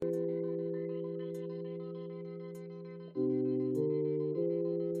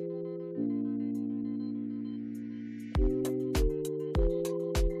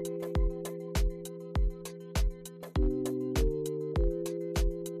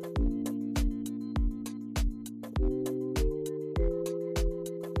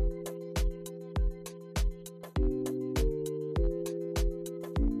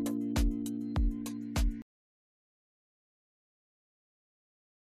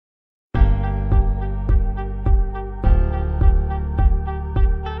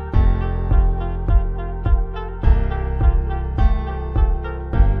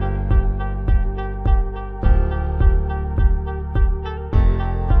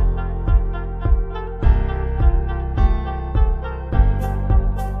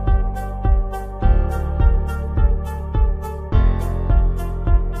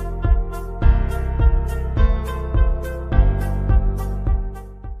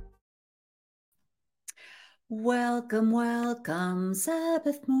Welcome, welcome,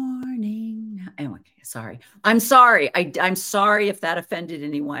 Sabbath morning. Anyway, sorry. I'm sorry. I'm sorry if that offended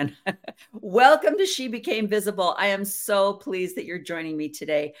anyone. Welcome to She Became Visible. I am so pleased that you're joining me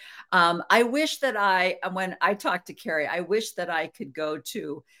today. I wish that when I talked to Kerry, I wish that I could go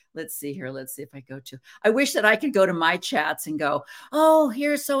to, let's see here. Let's see if I go to, I wish that I could go to my chats and go, oh,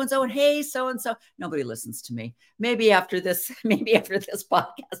 here's so-and-so and hey, so-and-so. Nobody listens to me. Maybe after this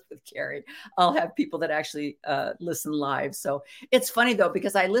podcast with Kerry, I'll have people that actually listen live. So it's funny though,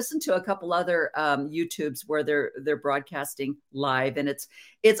 because I listened to a couple other YouTubes where they're broadcasting live, and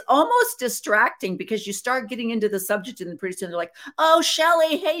it's almost distracting because you start getting into the subject and then pretty soon they're like, oh,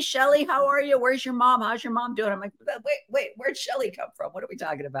 Shelly, hey, Shelly, how are you? Where's your mom? How's your mom doing? I'm like, wait, where'd Shelly come from? What are we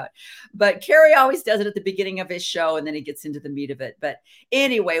talking about? But Kerry always does it at the beginning of his show, and then he gets into the meat of it. But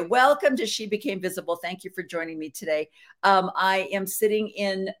anyway, welcome to She Became Visible. Thank you for joining me today. I am sitting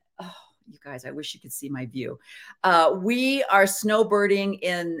in, you guys, I wish you could see my view. We are snowbirding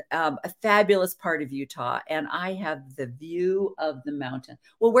in a fabulous part of Utah, and I have the view of the mountain.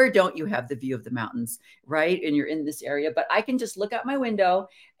 Well, where don't you have the view of the mountains, right? And you're in this area, but I can just look out my window,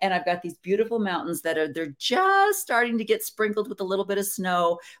 and I've got these beautiful mountains they're just starting to get sprinkled with a little bit of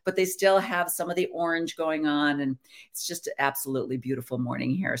snow, but they still have some of the orange going on, and it's just an absolutely beautiful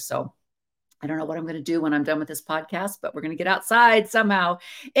morning here. So I don't know what I'm going to do when I'm done with this podcast, but we're going to get outside somehow.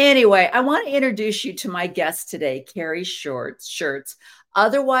 Anyway, I want to introduce you to my guest today, Kerry Shirts,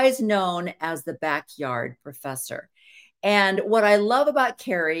 otherwise known as the Backyard Professor. And what I love about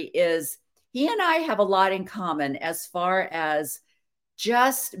Kerry is he and I have a lot in common as far as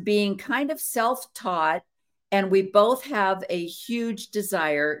just being kind of self-taught, and we both have a huge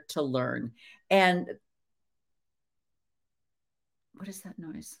desire to learn. And what is that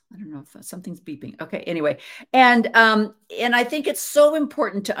noise? I don't know if something's beeping. Okay. Anyway. And I think it's so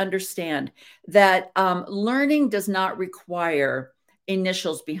important to understand that learning does not require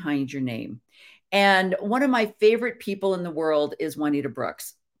initials behind your name. And one of my favorite people in the world is Juanita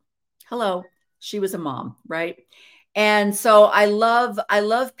Brooks. Hello. She was a mom, right? And so I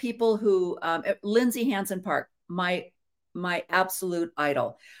love people who, Lindsay Hansen Park, my absolute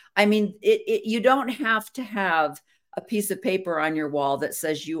idol. I mean, you don't have to have a piece of paper on your wall that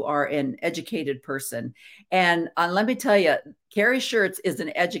says you are an educated person. And let me tell you, Kerry Shirts is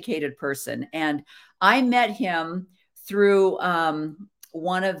an educated person. And I met him through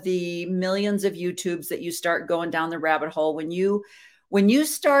one of the millions of YouTubes that you start going down the rabbit hole. When you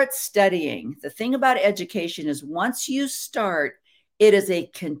start studying, the thing about education is once you start, it is a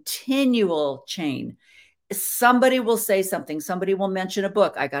continual chain. Somebody will say something. Somebody will mention a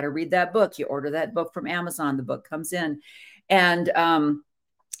book. I got to read that book. You order that book from Amazon. The book comes in, and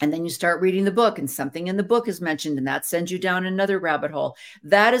then you start reading the book, and something in the book is mentioned, and that sends you down another rabbit hole.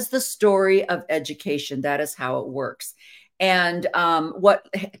 That is the story of education. That is how it works. And what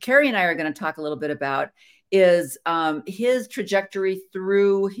Kerry and I are going to talk a little bit about is his trajectory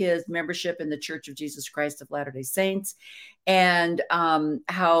through his membership in the Church of Jesus Christ of Latter-day Saints, and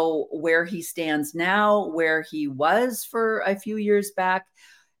where he stands now, where he was for a few years back,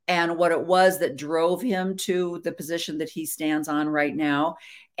 and what it was that drove him to the position that he stands on right now.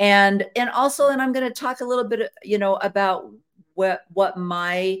 And I'm going to talk a little bit, about what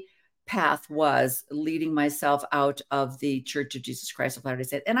my path was leading myself out of the Church of Jesus Christ of Latter-day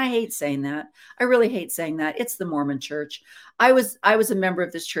Saints. And I hate saying that. I really hate saying that. It's the Mormon Church. I was a member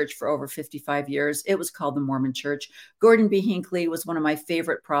of this church for over 55 years. It was called the Mormon Church. Gordon B. Hinckley was one of my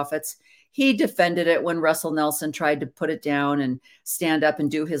favorite prophets. He defended it when Russell Nelson tried to put it down and stand up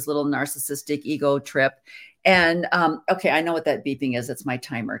and do his little narcissistic ego trip. And okay, I know what that beeping is. It's my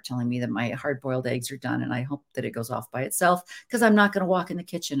timer telling me that my hard-boiled eggs are done, and I hope that it goes off by itself because I'm not going to walk in the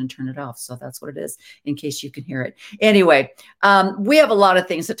kitchen and turn it off. So that's what it is, in case you can hear it. Anyway, we have a lot of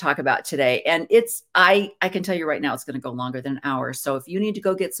things to talk about today, and I can tell you right now it's going to go longer than an hour. So if you need to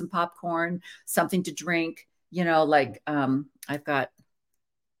go get some popcorn, something to drink, I've got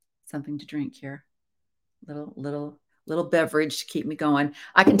something to drink here, little beverage to keep me going.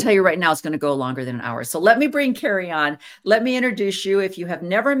 I can tell you right now it's going to go longer than an hour. So let me bring Kerry on. Let me introduce you. If you have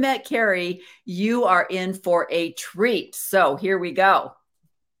never met Kerry, you are in for a treat. So here we go.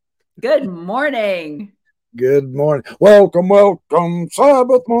 Good morning. Good morning. Welcome,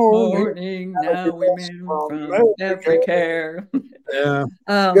 Sabbath morning. Now we men from every care. Yeah.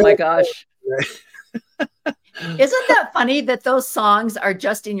 Oh my gosh. Isn't that funny that those songs are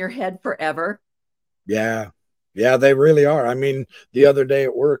just in your head forever? Yeah. Yeah, they really are. I mean, the other day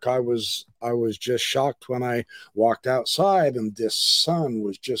at work, I was just shocked when I walked outside, and this sun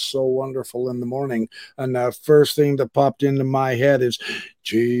was just so wonderful in the morning. And the first thing that popped into my head is,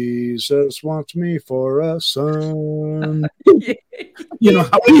 Jesus wants me for a son. Yeah, You know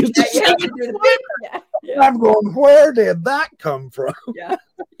how we used to you sing have it. to do the beep. Yeah, yeah, I'm going, where did that come from? yeah,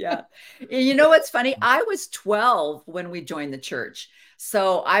 yeah. And you know what's funny? I was 12 when we joined the church.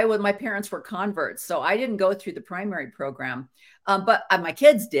 So my parents were converts. So I didn't go through the primary program, but my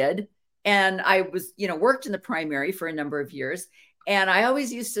kids did. And I was, worked in the primary for a number of years. And I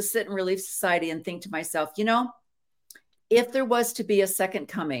always used to sit in Relief Society and think to myself, if there was to be a second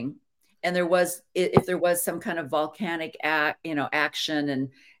coming, and if there was some kind of volcanic action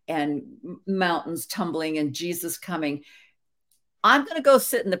and mountains tumbling and Jesus coming, I'm going to go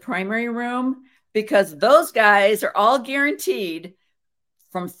sit in the primary room, because those guys are all guaranteed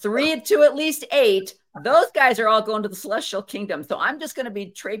from 3 to at least 8. Those guys are all going to the celestial kingdom. So I'm just going to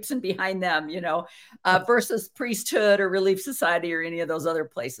be traipsing behind them, versus priesthood or Relief Society or any of those other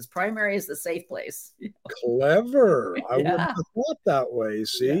places. Primary is the safe place. Clever. I wouldn't Yeah. have thought that way.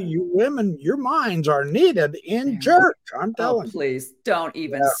 See, Yeah. you women, your minds are needed in There. church. I'm Oh, telling you. please don't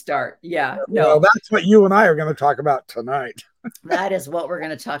even Yeah. start. Yeah, Well, no. that's what you and I are going to talk about tonight. That is what we're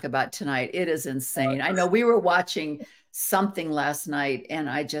going to talk about tonight. It is insane. I know we were watching something last night, and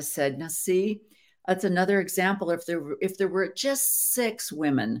I just said, now see, that's another example. If there were just 6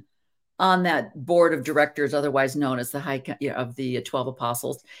 women on that board of directors, otherwise known as the of the 12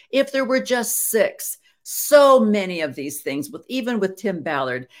 apostles, if there were just 6, so many of these things, even with Tim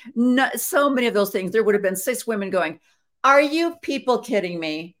Ballard, so many of those things, there would have been 6 women going, are you people kidding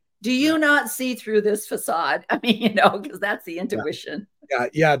me? Do you not see through this facade? I mean, because that's the intuition.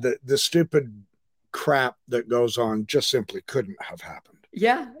 Yeah. The stupid crap that goes on just simply couldn't have happened.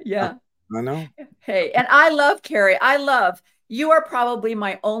 Yeah, yeah. I know. Hey, and I love Kerry. You are probably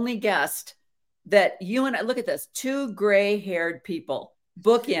my only guest that you and I, look at this, 2 gray-haired people,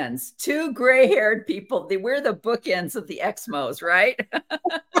 bookends, 2 gray-haired people. We're the bookends of the Exmos, right?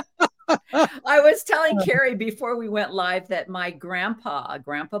 I was telling Kerry before we went live that my Grandpa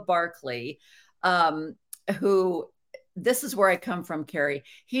Barkley, who, this is where I come from, Kerry.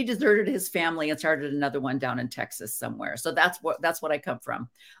 He deserted his family and started another one down in Texas somewhere. So that's what I come from.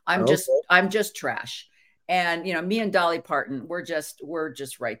 I'm just trash. And me and Dolly Parton, we're just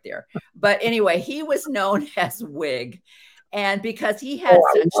right there. But anyway, he was known as Wig, and because he had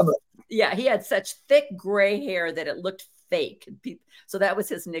he had such thick gray hair that it looked fake. So that was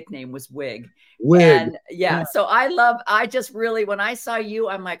his nickname, was Wig. And so I just really, when I saw you,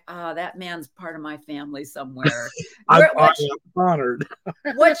 I'm like, that man's part of my family somewhere. I'm honored.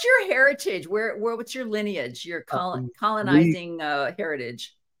 What's your heritage? What's your lineage, your colonizing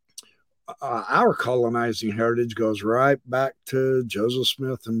heritage? Our colonizing heritage goes right back to Joseph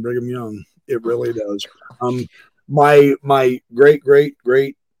Smith and Brigham Young. It really does. My great,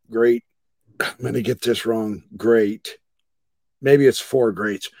 I'm going to get this wrong, maybe it's 4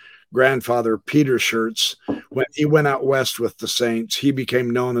 greats, grandfather Peter Shirts, when he went out west with the Saints, he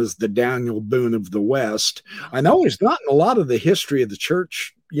became known as the Daniel Boone of the West. I know he's not in a lot of the history of the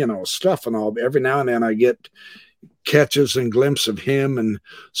church, stuff and all, but every now and then I get catches and glimpses of him and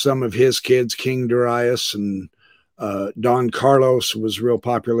some of his kids, King Darius and Don Carlos was real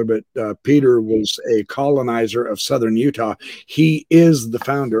popular, but Peter was a colonizer of southern Utah. He is the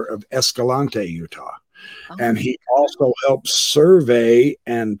founder of Escalante, Utah. And he also helped survey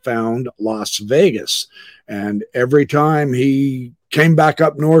and found Las Vegas. And every time he came back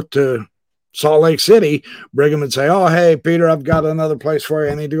up north to Salt Lake City, Brigham would say, oh, hey, Peter, I've got another place for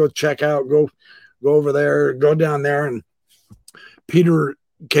you. I need to go check out. Go over there, go down there. And Peter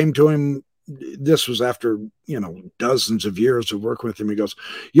came to him. This was after, dozens of years of working with him. He goes,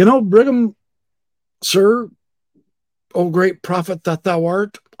 Brigham, sir, oh, great prophet that thou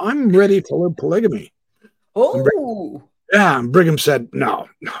art, I'm ready to live polygamy. Oh, and Brigham said, no.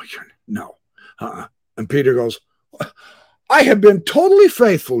 And Peter goes, I have been totally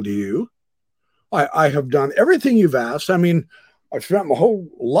faithful to you. I have done everything you've asked. I mean, I've spent my whole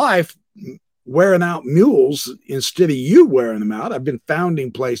life wearing out mules instead of you wearing them out. I've been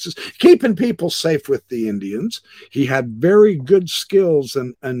founding places, keeping people safe with the Indians. He had very good skills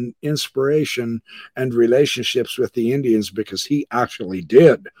and inspiration and relationships with the Indians because he actually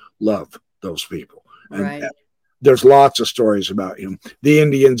did love those people. And there's lots of stories about him. The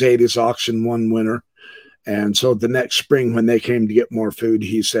Indians ate his oxen one winter. And so the next spring, when they came to get more food,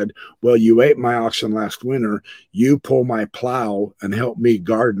 he said, well, you ate my oxen last winter. You pull my plow and help me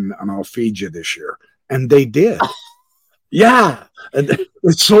garden, and I'll feed you this year. And they did. Yeah. And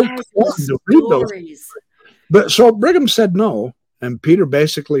it's so fun to read those. But so Brigham said no, and Peter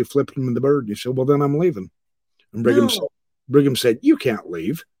basically flipped him the bird. He said, well, then I'm leaving. And Brigham said, you can't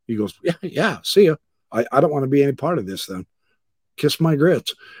leave. He goes, yeah, see ya. I don't want to be any part of this then. Kiss my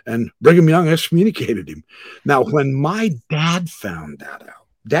grits. And Brigham Young excommunicated him. Now, when my dad found that out,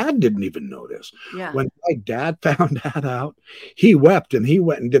 Dad didn't even know this. Yeah. When my dad found that out, he wept and he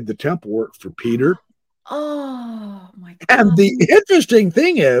went and did the temple work for Peter. Oh, my God. And the interesting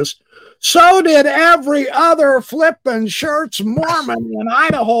thing is, so did every other flippin' Shirts Mormon in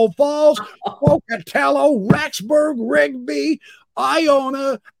Idaho Falls, Pocatello, Rexburg, Rigby,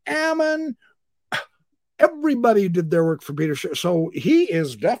 Iona, Ammon. Everybody did their work for Peter Shirts. So he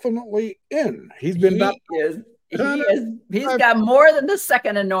is definitely in. He's been baptized. He's got more than the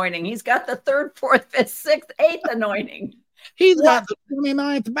second anointing. He's got the third, fourth, fifth, sixth, eighth anointing. He's got the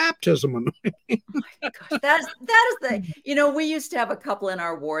 29th baptism anointing. Oh my gosh, that is the, we used to have a couple in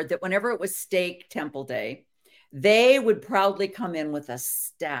our ward that whenever it was stake temple day, they would proudly come in with a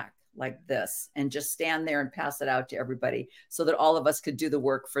stack like this and just stand there and pass it out to everybody so that all of us could do the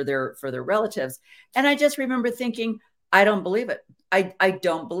work for their relatives. And I just remember thinking, I don't believe it. I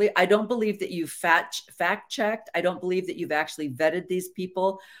don't believe that you fact checked. I don't believe that you've actually vetted these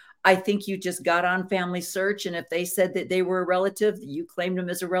people. I think you just got on Family Search, and if they said that they were a relative, you claimed them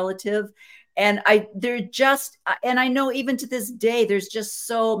as a relative. And I know even to this day, there's just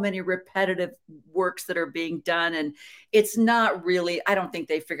so many repetitive works that are being done. And it's not really, I don't think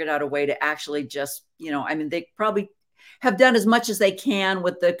they figured out a way to actually just, they probably have done as much as they can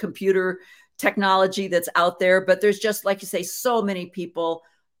with the computer technology that's out there, but there's just, like you say, so many people,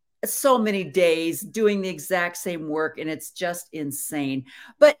 so many days doing the exact same work, and it's just insane.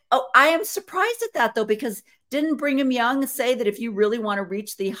 But I am surprised at that, though, because didn't Brigham Young say that if you really want to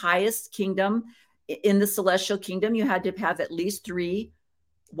reach the highest kingdom in the celestial kingdom, you had to have at least 3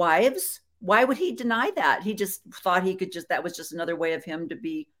 wives? Why would he deny that? He just thought that was just another way of him to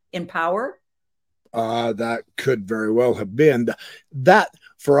be in power. That could very well have been that.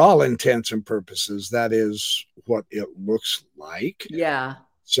 For all intents and purposes, that is what it looks like. Yeah.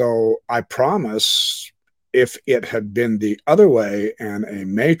 So I promise, if it had been the other way and a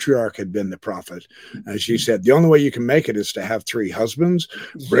matriarch had been the prophet, as she said, the only way you can make it is to have 3 husbands.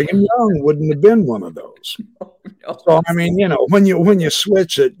 Brigham Young wouldn't have been one of those. No. So I mean, when you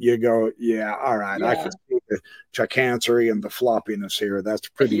switch it, you go, yeah, all right, yeah. I can see the chicancery and the floppiness here. That's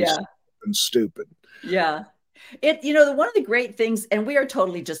pretty stupid. Yeah. One of the great things, and we are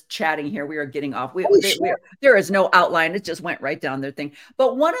totally just chatting here. We are getting off. There is no outline. It just went right down their thing.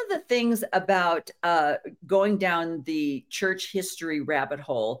 But one of the things about going down the church history rabbit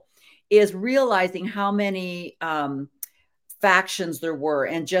hole is realizing how many factions there were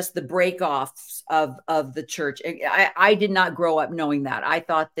and just the break-offs of the church. I did not grow up knowing that. I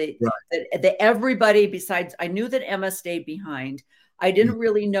thought that everybody besides, I knew that Emma stayed behind. I didn't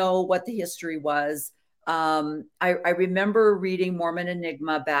really know what the history was. I remember reading Mormon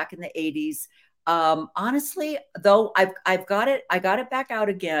Enigma back in the 80s. Honestly, though, I got it back out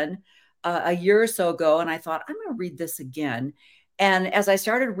again a year or so ago, and I thought, I'm going to read this again. And as I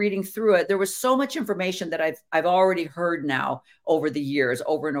started reading through it, there was so much information that I've already heard now over the years,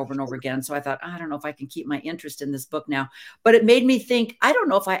 over and over and over again. So I thought, I don't know if I can keep my interest in this book now. But it made me think, I don't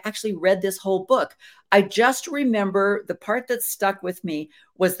know if I actually read this whole book. I just remember the part that stuck with me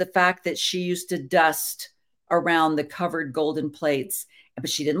was the fact that she used to dust around the covered golden plates, but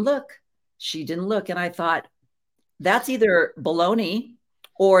she didn't look. She didn't look. And I thought, that's either baloney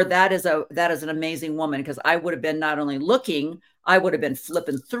or that is an amazing woman, because I would have been not only looking, I would have been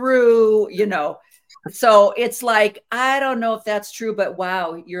flipping through, So it's like, I don't know if that's true, but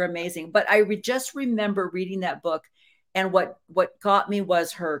wow, you're amazing. But I just remember reading that book, and what got me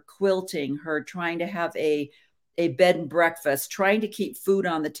was her quilting, her trying to have a bed and breakfast, trying to keep food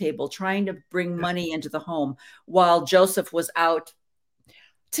on the table, trying to bring money into the home while Joseph was out.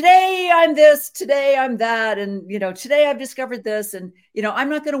 Today I'm this, today I'm that. And, today I've discovered this, and, I'm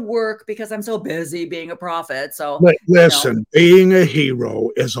not going to work because I'm so busy being a prophet. So but listen, being a hero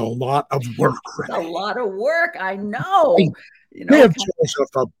is a lot of work. It's a lot of work. I know. Give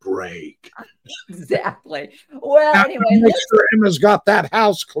Joseph a break. Exactly. Well, anyway, make sure Emma's got that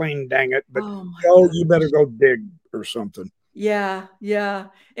house clean, dang it. But you better go dig or something. Yeah.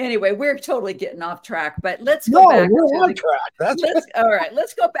 Anyway, we're totally getting off track, but let's go back. We're on track. All right.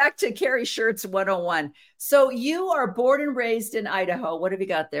 Let's go back to Kerry Shirts 101. So you are born and raised in Idaho. What have you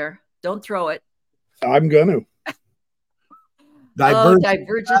got there? Don't throw it. I'm gonna.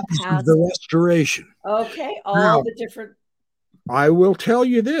 Divergent paths. The restoration. Okay. All the different. I will tell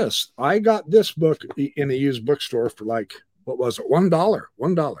you this. I got this book in a used bookstore for what was it? $1.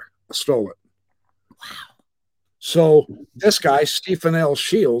 I stole it. Wow. So this guy, Stephen L.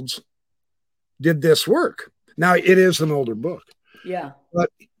 Shields, did this work. Now, it is an older book. Yeah.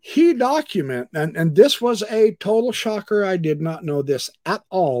 But he documented, and this was a total shocker. I did not know this at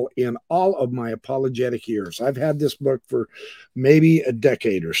all in all of my apologetic years. I've had this book for maybe a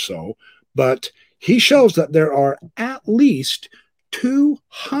decade or so, but he shows that there are at least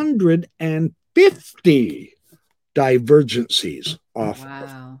 250 divergencies off.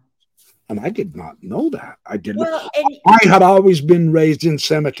 Wow. And I did not know that. I did not. Well, I had always been raised in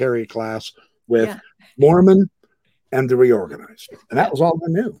cemetery class with Mormon and the Reorganized. And that was all I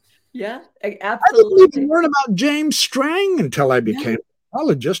knew. Yeah, I absolutely. didn't even learn about James Strang until I became a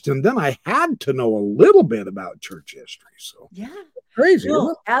apologist. And then I had to know a little bit about church history. So crazy.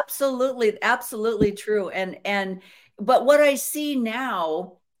 No, absolutely. Absolutely true. But what I see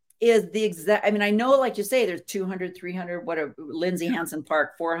now is the exact, I mean, I know, like you say, there's 200, 300, whatever, Lindsay Hansen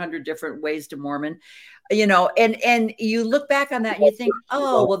Park, 400 different ways to Mormon, and you look back on that and you think,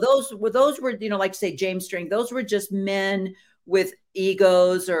 oh, well, those were, like say James String, those were just men with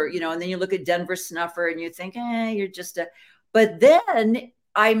egos, or, and then you look at Denver Snuffer and you think, you're just but then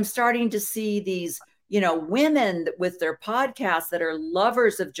I'm starting to see these, women with their podcasts that are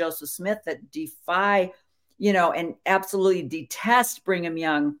lovers of Joseph Smith, that defy, and absolutely detest Brigham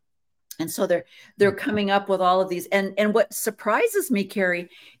Young. And so they're coming up with all of these. And what surprises me, Kerry,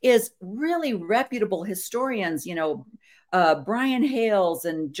 is really reputable historians, Brian Hales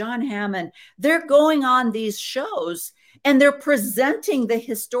and John Hammond. They're going on these shows and they're presenting the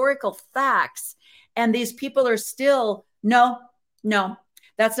historical facts. And these people are still, no,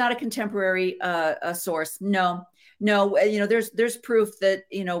 that's not a contemporary source. No, there's proof that,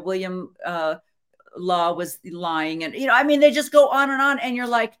 William Law was lying. And, I mean, they just go on, and you're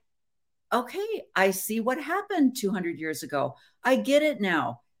like, okay, I see what happened 200 years ago. I get it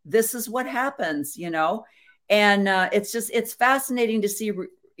now. This is what happens, and it's fascinating to see,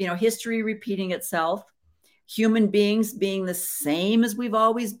 history repeating itself, human beings being the same as we've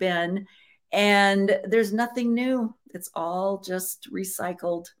always been. And there's nothing new. It's all just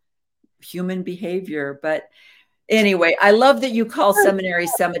recycled human behavior. But anyway, I love that you call seminary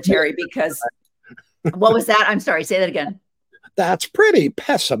cemetery, because what was that? I'm sorry, say that again. That's pretty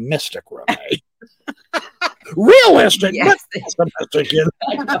pessimistic, Renee. Realistic, yes. But pessimistic.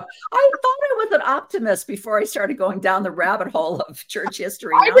 I thought I was an optimist before I started going down the rabbit hole of church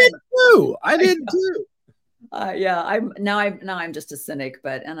history. I did too. I'm just a cynic,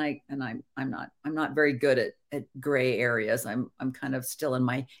 but I'm not very good at gray areas. I'm kind of still in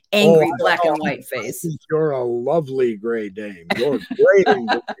my angry black and white face. You're a lovely gray dame. You're great.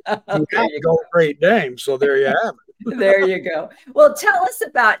 You go Great Dame. So there you have it. There you go. Well, tell us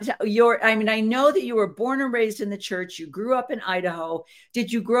about I know that you were born and raised in the church. You grew up in Idaho.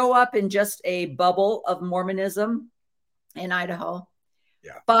 Did you grow up in just a bubble of Mormonism in Idaho?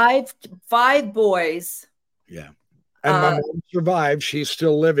 Yeah. Five boys. Yeah. And my mom survived. She's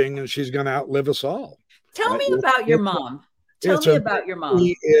still living, and she's going to outlive us all. Tell me about your mom. Tell me about your mom.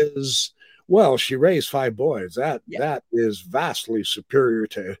 She raised 5 boys. That is vastly superior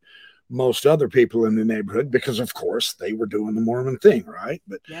to most other people in the neighborhood, because of course they were doing the Mormon thing, right?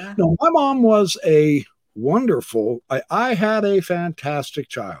 But no, my mom was a wonderful, I had a fantastic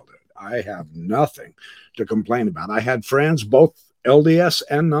childhood. I have nothing to complain about. I had friends, both LDS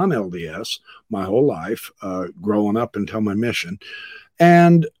and non-LDS, my whole life, growing up until my mission.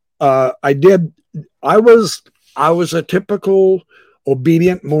 And I was a typical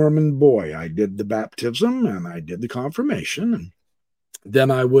obedient Mormon boy. I did the baptism and I did the confirmation, and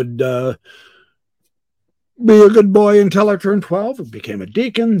then I would be a good boy until I turned 12 and became a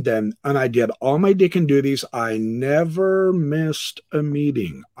deacon. And I did all my deacon duties. I never missed a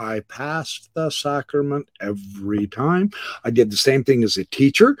meeting. I passed the sacrament every time. I did the same thing as a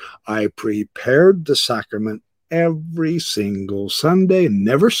teacher. I prepared the sacrament every single Sunday,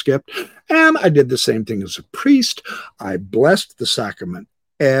 never skipped. And I did the same thing as a priest. I blessed the sacrament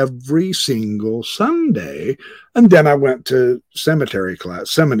every single Sunday. And then I went to seminary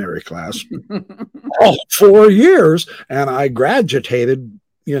class all 4 years, and I graduated.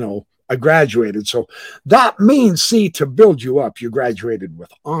 So that means, to build you up, you graduated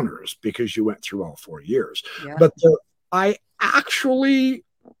with honors because you went through all 4 years. Yeah. But I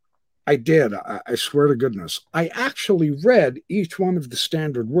did. I swear to goodness, I actually read each one of the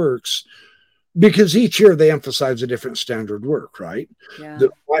standard works, because each year they emphasize a different standard work, right? Yeah.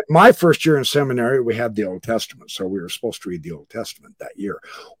 My first year in seminary, we had the Old Testament, so we were supposed to read the Old Testament that year.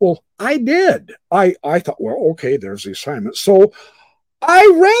 Well, I did. I thought, well, okay, there's the assignment. So I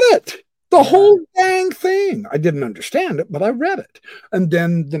read it. The whole dang thing. I didn't understand it, but I read it. And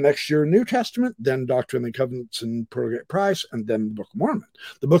then the next year, New Testament, then Doctrine and Covenants and Pearl of Great Price, and then the Book of Mormon.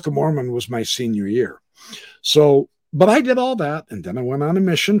 The Book of Mormon was my senior year. So, but I did all that. And then I went on a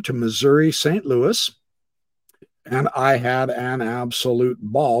mission to Missouri, St. Louis. And I had an absolute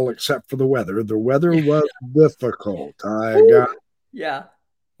ball, except for the weather. The weather was difficult. I got,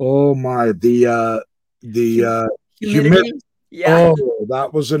 oh my, the humidity. Yeah. Oh,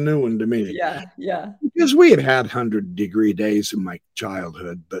 that was a new one to me. Yeah. Because we had 100-degree days in my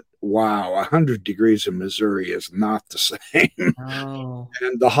childhood, but wow, 100 degrees in Missouri is not the same. Oh.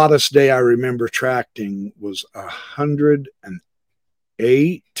 And the hottest day I remember tracking was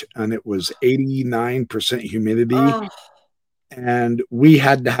 108, and it was 89% humidity. Oh. And we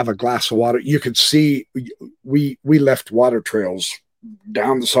had to have a glass of water. You could see we left water trails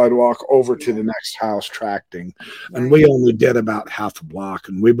down the sidewalk over to the next house tracting. And we only did about half a block.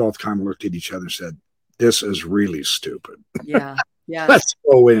 And we both kind of looked at each other and said, this is really stupid. Yeah. Let's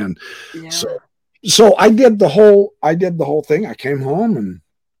go in. Yeah. So I did the whole thing. I came home, and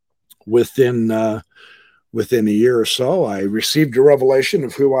within a year or so, I received a revelation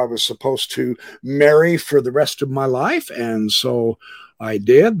of who I was supposed to marry for the rest of my life. And so I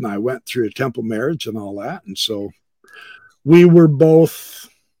did, and I went through a temple marriage and all that. And so we were both,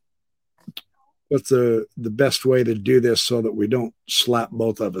 what's the best way to do this so that we don't slap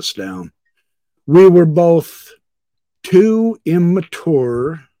both of us down? We were both too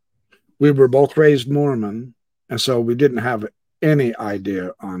immature. We were both raised Mormon, and so we didn't have any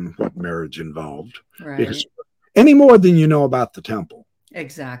idea on what marriage involved. Right. Because any more than you know about the temple.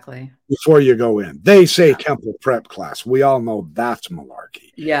 Exactly. Before you go in. They say temple prep class. We all know that's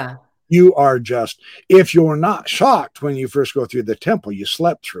malarkey. Yeah. You are just, if you're not shocked when you first go through the temple, you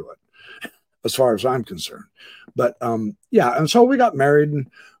slept through it, as far as I'm concerned. But yeah, and so we got married,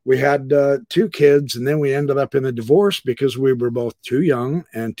 and we had 2 kids, and then we ended up in a divorce because we were both too young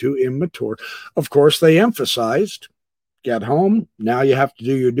and too immature. Of course, they emphasized, get home, now you have to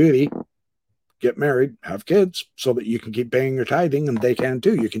do your duty, get married, have kids, so that you can keep paying your tithing, and they can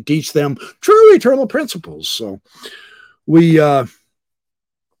too. You can teach them true eternal principles. So we, am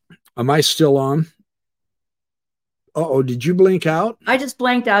I still on? Uh-oh, did you blink out? I just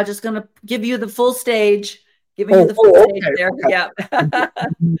blanked out. Just going to give you the full stage. Giving you the full stage there. Okay. Yeah.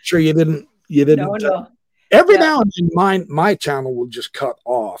 I'm sure you didn't. No. Every now and then my channel will just cut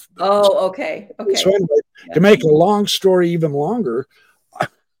off. Oh, okay. So anyway, to make a long story even longer,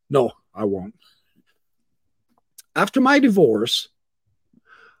 no, I won't. After my divorce,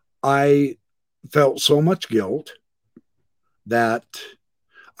 I felt so much guilt that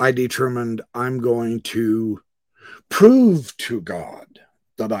I determined I'm going to prove to God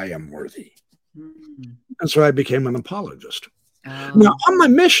that I am worthy. And so I became an apologist. Now, on my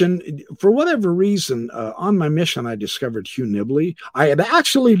mission, for whatever reason, on my mission, I discovered Hugh Nibley. I had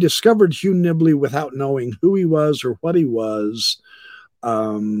actually discovered Hugh Nibley without knowing who he was or what he was.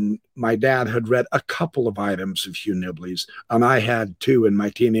 My dad had read a couple of items of Hugh Nibley's, and I had too in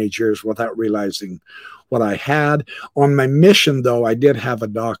my teenage years without realizing what I had. On my mission, though, I did have a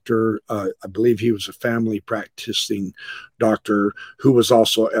doctor. I believe he was a family practicing doctor who was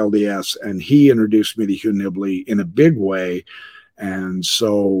also LDS, and he introduced me to Hugh Nibley in a big way. And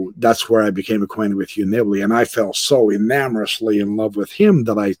so that's where I became acquainted with Hugh Nibley. And I fell so enamorously in love with him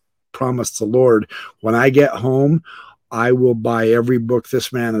that I promised the Lord, when I get home, I will buy every book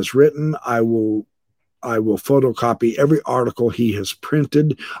this man has written. I will photocopy every article he has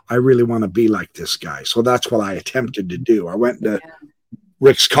printed. I really want to be like this guy. So that's what I attempted to do. I went to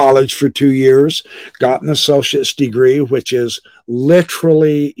Rick's College for 2 years, got an associate's degree, which is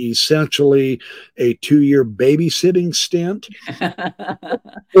literally, essentially a 2-year babysitting stint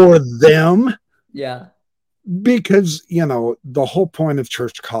for them. Yeah. Because, the whole point of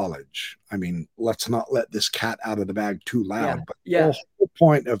church college, I mean, let's not let this cat out of the bag too loud, but the whole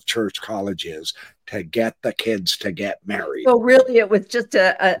point of church college is to get the kids to get married. So really it was just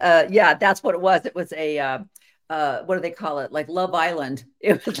that's what it was. It was a, what do they call it? Like Love Island.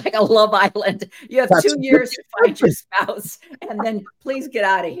 It was like a Love Island. You have 2 years to find your spouse, and then please get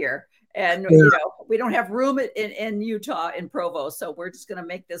out of here. And we don't have room in Utah, in Provo, so we're just going to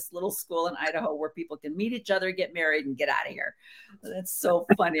make this little school in Idaho where people can meet each other, get married, and get out of here. That's so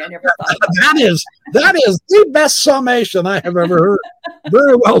funny. I never thought about that is the best summation I have ever heard.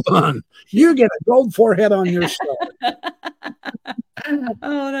 Very well done. You get a gold forehead on your stomach.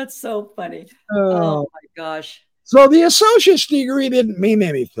 Oh, that's so funny. Oh my gosh. So the associate's degree didn't mean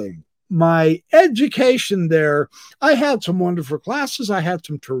anything. My education there, I had some wonderful classes. I had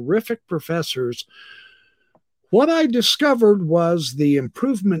some terrific professors. What I discovered was the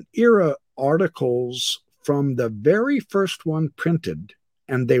improvement era articles from the very first one printed,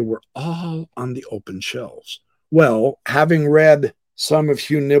 and they were all on the open shelves. Well, having read some of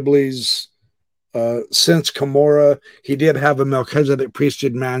Hugh Nibley's since Cumorah, he did have a Melchizedek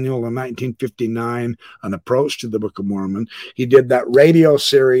priesthood manual in 1959, an approach to the Book of Mormon. He did that radio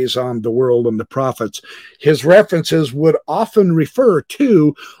series on the world and the prophets. His references would often refer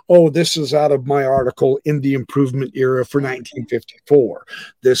to, oh, this is out of my article in the Improvement Era for 1954.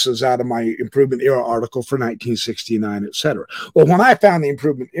 This is out of my Improvement Era article for 1969, etc. Well, when I found the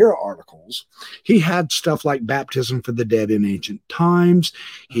Improvement Era articles, he had stuff like Baptism for the Dead in Ancient Times.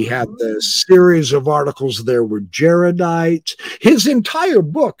 He had the series of articles there were Jaredites. His entire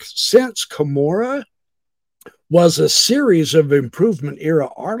book, since Cumorah, was a series of Improvement Era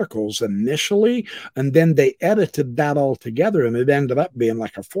articles initially, and then they edited that all together, and it ended up being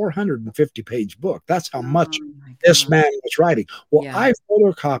like a 450-page book. That's how much this man was writing. Well, yeah. I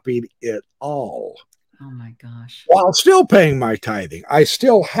photocopied it all. Oh my gosh. While still paying my tithing. I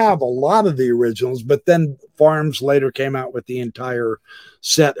still have a lot of the originals, but then Farms later came out with the entire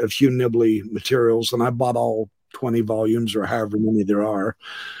set of Hugh Nibley materials, and I bought all 20 volumes or however many there are.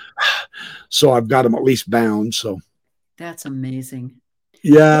 So I've got them at least bound. So that's amazing.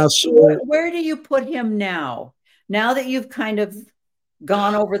 Yeah. So where do you put him now? Now that you've kind of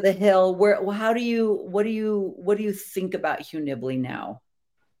gone over the hill, what do you think about Hugh Nibley now?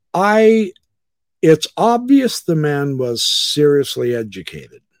 It's obvious the man was seriously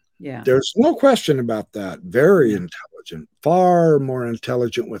educated. Yeah. There's no question about that. Very intelligent, far more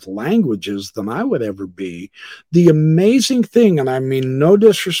intelligent with languages than I would ever be. The amazing thing, and I mean no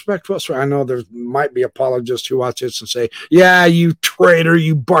disrespect whatsoever, I know there might be apologists who watch this and say, yeah, you traitor,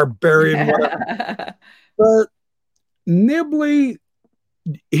 you barbarian, whatever. But Nibley,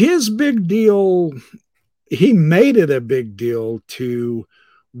 his big deal, he made it a big deal to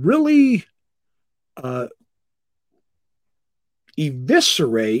really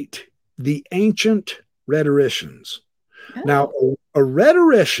eviscerate the ancient rhetoricians. Oh. Now, a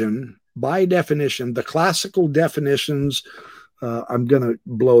rhetorician, by definition, the classical definitions, I'm going to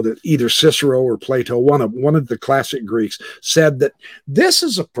blow that either Cicero or Plato, one of the classic Greeks, said that this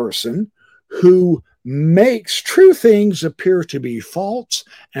is a person who makes true things appear to be false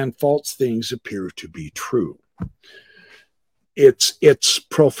and false things appear to be true. It's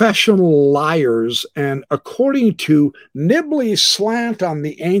professional liars, and according to Nibley's slant on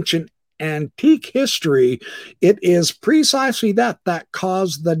the ancient antique history, it is precisely that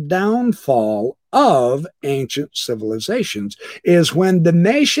caused the downfall of ancient civilizations, is when the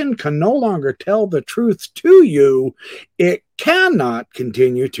nation can no longer tell the truth to you, it cannot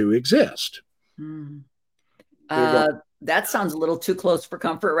continue to exist. That sounds a little too close for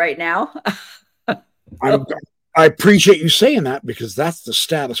comfort right now. I appreciate you saying that, because that's the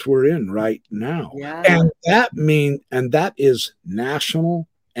status we're in right now. Yeah. And that is national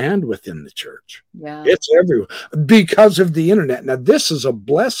and within the church. Yeah. It's everywhere because of the internet. Now, this is a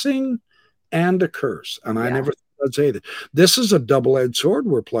blessing and a curse. And I never thought I'd say that. This is a double-edged sword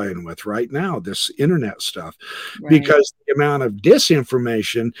we're playing with right now, this internet stuff, because the amount of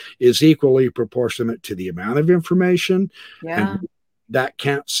disinformation is equally proportionate to the amount of information. Yeah. And that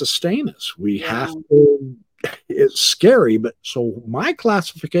can't sustain us. We have to. It's scary, but so my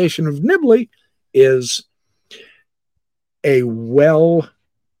classification of Nibley is a well-meaning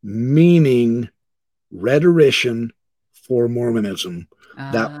rhetorician for Mormonism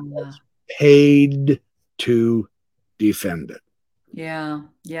that was paid to defend it. Yeah.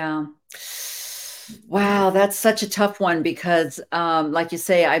 Wow, that's such a tough one, because like you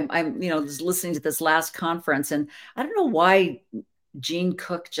say, I'm listening to this last conference, and I don't know why Gene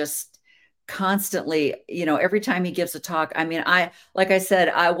Cook just constantly, every time he gives a talk, I mean, like I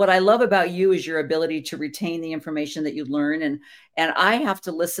said, what I love about you is your ability to retain the information that you learn. And I have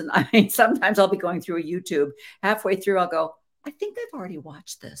to listen. I mean, sometimes I'll be going through a YouTube, halfway through, I'll go, I think I've already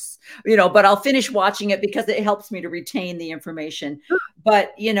watched this, but I'll finish watching it because it helps me to retain the information.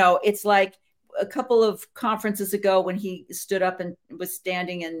 But, it's like a couple of conferences ago when he stood up and was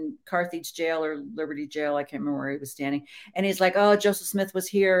standing in Carthage jail or Liberty jail. I can't remember where he was standing. And he's like, oh, Joseph Smith was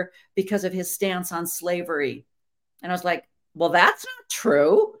here because of his stance on slavery. And I was like, well, that's not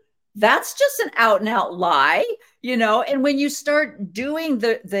true. That's just an out and out lie, and when you start doing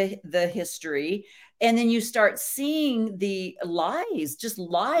the history, and then you start seeing the lies, just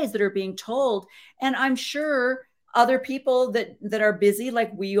lies that are being told. And I'm sure other people that are busy,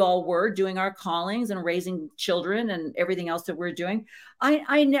 like we all were, doing our callings and raising children and everything else that we're doing.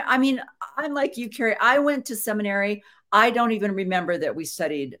 I mean, I'm like you, Kerry. I went to seminary. I don't even remember that we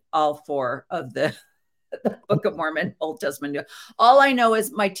studied all four of the the Book of Mormon, Old Testament. All I know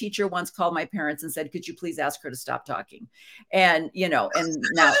is my teacher once called my parents and said, could you please ask her to stop talking? And,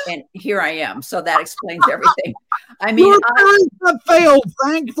 and here I am. So that explains everything. I mean, your parents have failed.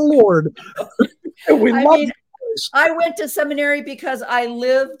 Thank the Lord. We love you. I went to seminary because I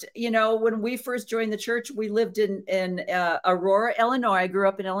lived, when we first joined the church, we lived in Aurora, Illinois. I grew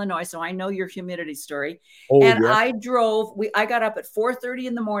up in Illinois, so I know your humidity story. And yeah. I got up at 4:30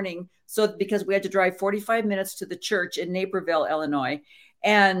 in the morning. So because we had to drive 45 minutes to the church in Naperville, Illinois.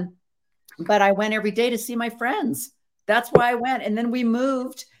 But I went every day to see my friends. That's why I went. And then we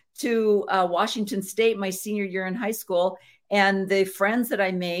moved to Washington State my senior year in high school. And the friends that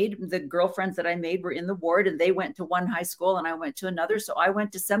I made, the girlfriends that I made were in the ward, and they went to one high school and I went to another. So I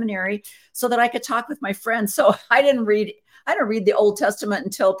went to seminary so that I could talk with my friends. So I didn't read the Old Testament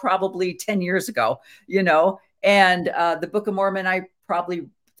until probably 10 years ago, and the Book of Mormon, I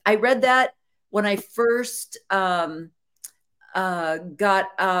read that when I first when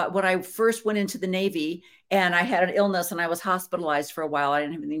I first went into the Navy. And I had an illness and I was hospitalized for a while. I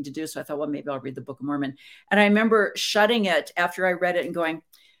didn't have anything to do. So I thought, well, maybe I'll read the Book of Mormon. And I remember shutting it after I read it and going,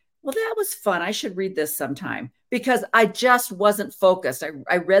 well, that was fun. I should read this sometime, because I just wasn't focused.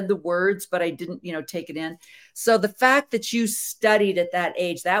 I read the words, but I didn't, take it in. So the fact that you studied at that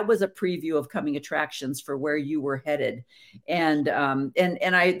age, that was a preview of coming attractions for where you were headed. And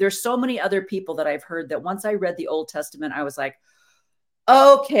there's so many other people that I've heard that once I read the Old Testament, I was like,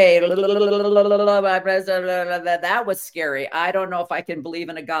 okay, that was scary. I don't know if I can believe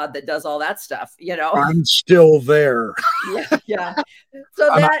in a God that does all that stuff, I'm still there. Yeah.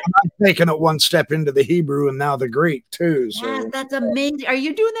 So I'm taking it one step into the Hebrew and now the Greek too. So yeah, that's amazing. Are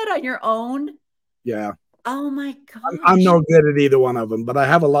you doing that on your own? Yeah. Oh my God. I'm no good at either one of them, but I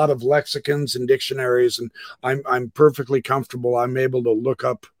have a lot of lexicons and dictionaries, and I'm perfectly comfortable. I'm able to look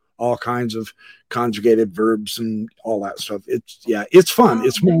up all kinds of conjugated verbs and all that stuff. It's fun.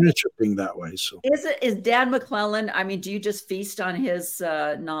 It's more interesting that way. So is Dan McClellan? I mean, do you just feast on his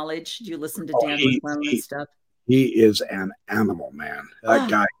knowledge? Do you listen to Dan McClellan stuff? He is an animal, man. That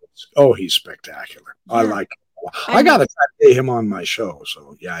guy he's spectacular. Yeah. I like him. I got to try him on my show.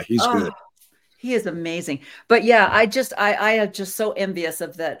 So yeah, he's good. He is amazing. But yeah, I am just so envious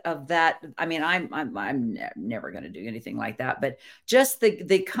of that. I mean, I'm never going to do anything like that, but just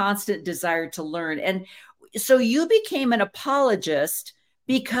the constant desire to learn. And so you became an apologist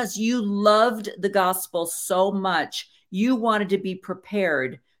because you loved the gospel so much. You wanted to be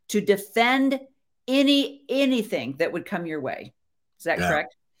prepared to defend anything that would come your way. Is that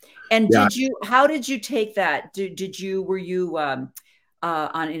correct? And how did you take that? Were you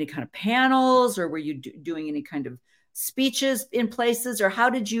on any kind of panels, or were you doing any kind of speeches in places, or how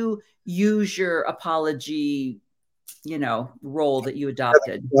did you use your apology, role that you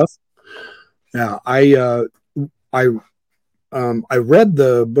adopted? Yeah, I read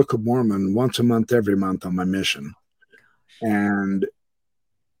the Book of Mormon once a month, every month on my mission. And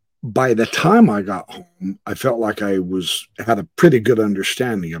by the time I got home, I felt like I had a pretty good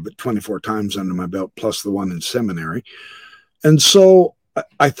understanding of it, 24 times under my belt, plus the one in seminary. And so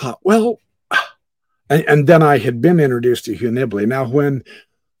I thought, well, and then I had been introduced to Hugh Nibley. Now, when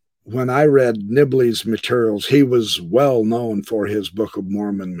I read Nibley's materials, he was well known for his Book of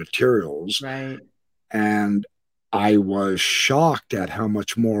Mormon materials. Right. And I was shocked at how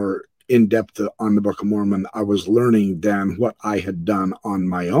much more in-depth on the Book of Mormon I was learning than what I had done on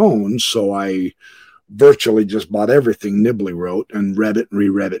my own. So I virtually just bought everything Nibley wrote and read it and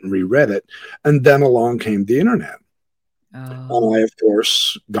reread it and reread it. And then along came the internet. And I, of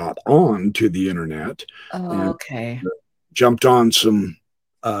course, got on to the internet. Okay. Jumped on some,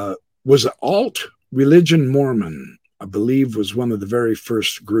 was it Alt Religion Mormon, I believe, was one of the very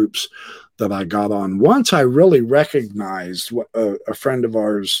first groups that I got on. Once I really recognized what a friend of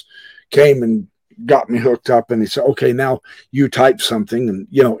ours came and got me hooked up, and he said, okay, now you type something and,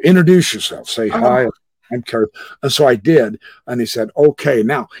 introduce yourself, say hi. I'm Kerry. And so I did. And he said, okay,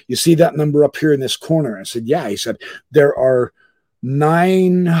 now you see that number up here in this corner? I said, yeah. He said, there are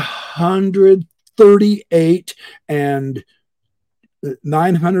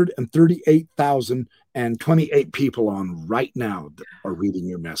 938,028 people on right now that are reading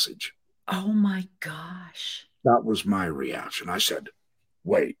your message. Oh my gosh. That was my reaction. I said,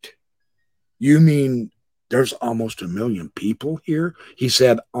 wait, you mean there's almost 1 million people here? He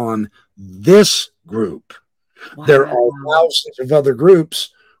said, on this group. Wow. There are thousands of other groups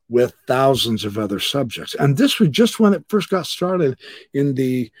with thousands of other subjects. And this was just when it first got started in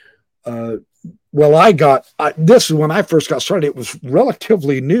the, this is when I first got started. It was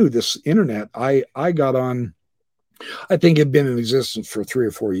relatively new, this internet. I got on I think it had been in existence for 3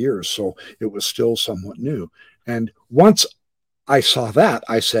 or 4 years, so it was still somewhat new. And once I saw that,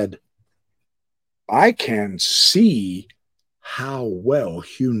 I said, I can see how well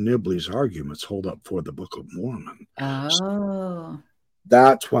Hugh Nibley's arguments hold up for the Book of Mormon. Oh.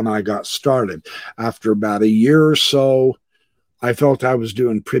 That's when I got started. After about a year or so, I felt I was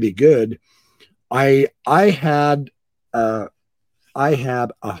doing pretty good. I had 100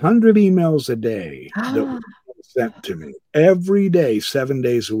 emails a day that were sent to me every day, 7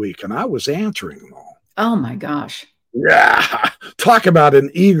 days a week, and I was answering them all. Oh my gosh. Yeah, talk about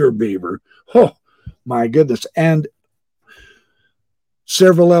an eager beaver. Oh my goodness. And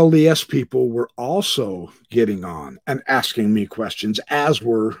several LDS people were also getting on and asking me questions, as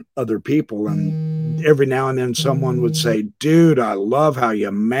were other people. And every now and then someone would say, dude, I love how you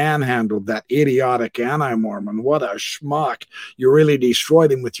manhandled that idiotic anti-Mormon. What a schmuck. You really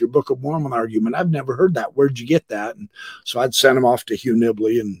destroyed him with your Book of Mormon argument. I've never heard that. Where'd you get that? And so I'd send him off to Hugh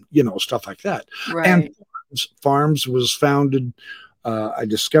Nibley and, stuff like that. Right. And Farms was founded. I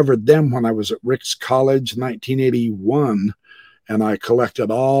discovered them when I was at Rick's College, 1981. And I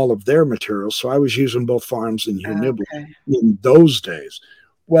collected all of their materials. So I was using both Farms and Hugh Nibley in those days.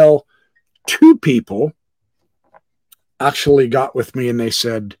 Well, 2 people actually got with me and they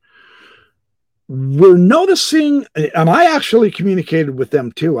said, we're noticing, and I actually communicated with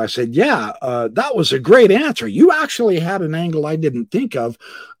them too. I said, yeah, that was a great answer. You actually had an angle I didn't think of,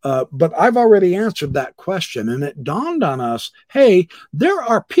 but I've already answered that question. And it dawned on us, hey, there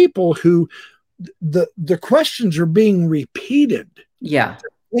are people who the questions are being repeated. Yeah.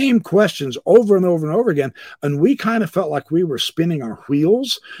 The same questions over and over and over again. And we kind of felt like we were spinning our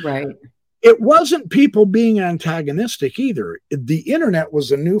wheels. Right. It wasn't people being antagonistic either. The internet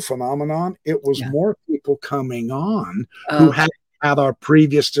was a new phenomenon. It was more people coming on who had our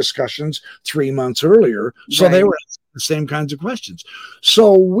previous discussions 3 months earlier. So they were asking the same kinds of questions.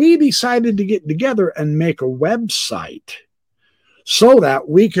 So we decided to get together and make a website so that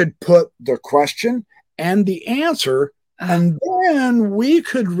we could put the question and the answer, and then we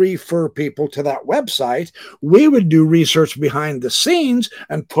could refer people to that website. We would do research behind the scenes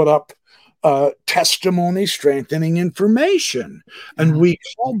and put up testimony strengthening information. And we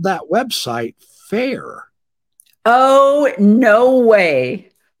called that website FAIR. Oh, no way.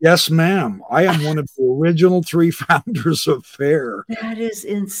 Yes, ma'am. I am one of the original 3 founders of FAIR. That is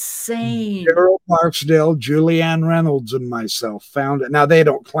insane. Daryl Barksdale, Julianne Reynolds, and myself found it. Now, they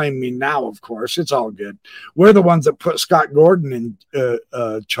don't claim me now, of course. It's all good. We're the ones that put Scott Gordon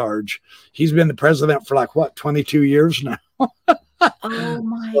in charge. He's been the president for 22 years now. Oh,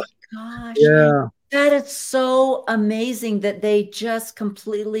 my gosh. Yeah. That is so amazing that they just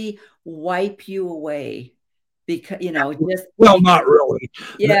completely wipe you away. Because not really.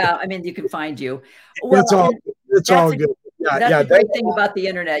 Yeah, I mean, you can find you. Well, it's all good. That's the great thing about the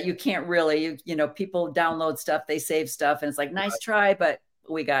internet. You can't really, people download stuff, they save stuff, and it's like, nice try, but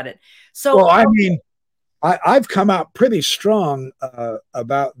we got it. So, well, I mean, I've come out pretty strong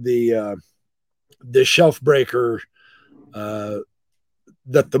about the shelf breaker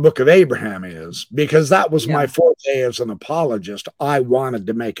that the Book of Abraham is, because that was my forte as an apologist. I wanted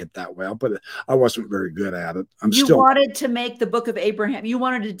to make it that way, but I wasn't very good at it. You wanted to make the Book of Abraham. You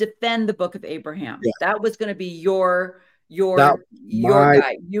wanted to defend the Book of Abraham. Yeah. That was going to be your guy. You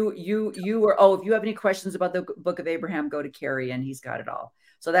were, if you have any questions about the Book of Abraham, go to Kerry and he's got it all.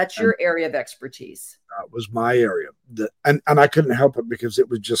 So that's your area of expertise. That was my area. And I couldn't help it because it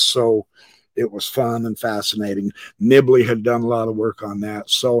was just so... It was fun and fascinating. Nibley had done a lot of work on that.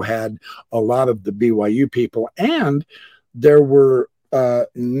 So had a lot of the BYU people. And there were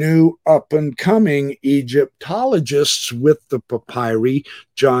new up-and-coming Egyptologists with the papyri,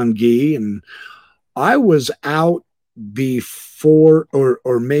 John Gee. And I was out before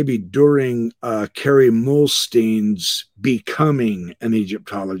or maybe during Kerry Mulstein's becoming an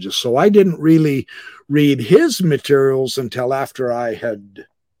Egyptologist. So I didn't really read his materials until after I had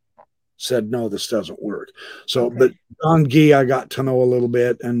said, no, this doesn't work. So, but John Gee, I got to know a little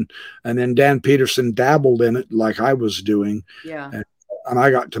bit, and then Dan Peterson dabbled in it like I was doing. Yeah. And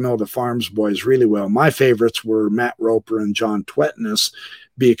I got to know the Farms boys really well. My favorites were Matt Roper and John Twetness,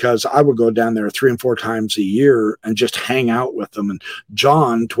 because I would go down there 3 and 4 times a year and just hang out with them. And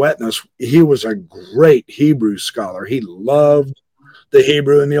John Twetness, he was a great Hebrew scholar. He loved the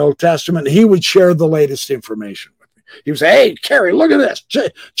Hebrew in the Old Testament. He would share the latest information. He would say, hey, Kerry, look at this.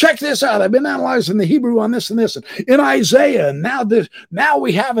 Check this out. I've been analyzing the Hebrew on this and this. And in Isaiah, now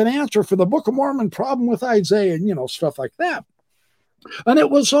we have an answer for the Book of Mormon problem with Isaiah, and, stuff like that. And it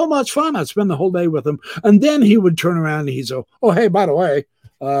was so much fun. I'd spend the whole day with him. And then he would turn around and he'd say, oh, hey, by the way,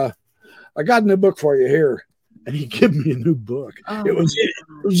 I got a new book for you here. and he gave me a new book. Oh It my was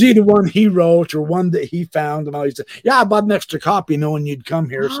gosh. either one he wrote or one that he found, and I said, "Yeah, I bought an extra copy knowing you'd come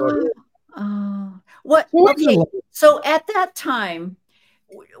here." So, What? so Okay. So at that time,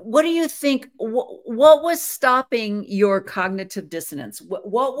 what do you think? What was stopping your cognitive dissonance?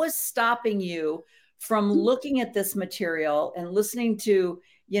 What was stopping you from looking at this material and listening to,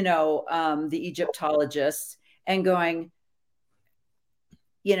 the Egyptologists and going,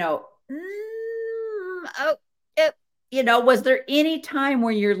 oh, was there any time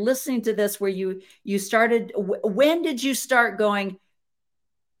when you're listening to this where you started? When did you start going,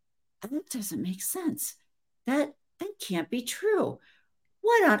 that doesn't make sense? That can't be true.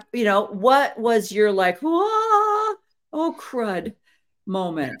 What was your like, oh crud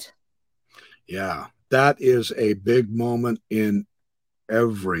moment? yeah, that is a big moment in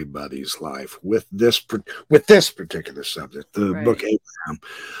everybody's life with this particular subject, the Right. book Abraham.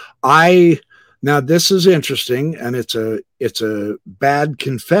 I Now this is interesting, and it's a bad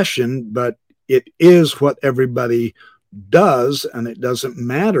confession, but it is what everybody does, and it doesn't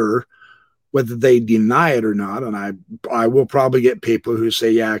matter whether they deny it or not. And I will probably get people who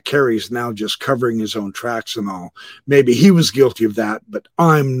say, yeah, Kerry's now just covering his own tracks and all. Maybe he was guilty of that, but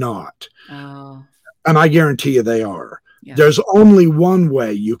I'm not. Oh, And I guarantee you they are. yeah. There's only one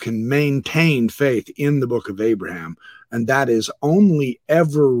way you can maintain faith in the book of Abraham, and that is only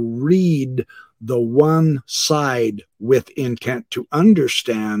ever read the one side with intent to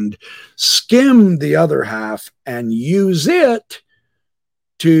understand, skim the other half, and use it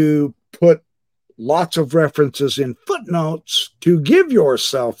to put lots of references in footnotes to give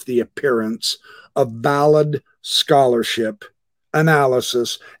yourself the appearance of valid scholarship,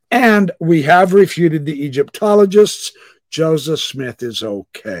 analysis. And we have refuted the Egyptologists. Joseph Smith is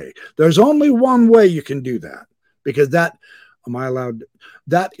okay. There's only one way you can do that, because that, am I allowed?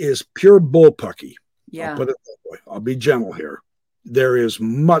 That is pure bullpucky. Yeah. I'll put it that way. I'll be gentle here. There is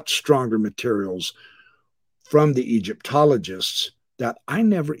much stronger materials from the Egyptologists that I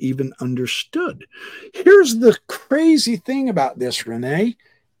never even understood. Here's the crazy thing about this, Renee.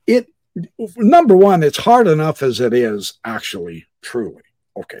 Number one, it's hard enough as it is, actually, truly.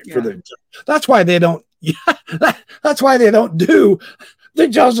 Okay, Yeah. That's why they don't. Yeah, that's why they don't do the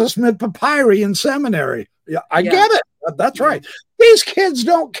Joseph Smith papyri in seminary. Yeah, I get it. That's right. These kids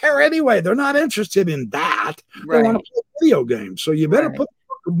don't care anyway. They're not interested in that. They want to play video games. So you better put the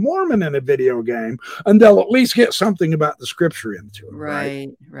Book of Mormon in a video game, and they'll at least get something about the scripture into it. Right.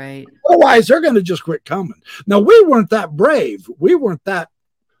 Otherwise, they're going to just quit coming. Now, we weren't that brave. We weren't that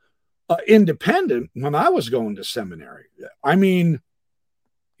independent when I was going to seminary. I mean,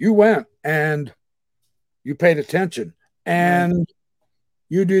 you went and you paid attention and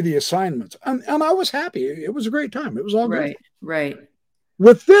you do the assignments. And I was happy. It was a great time. It was all good. Right.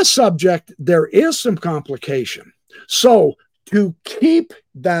 With this subject, there is some complication. So to keep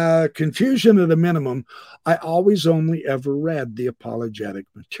the confusion at a minimum, I always only ever read the apologetic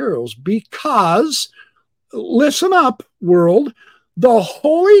materials because, listen up, world, the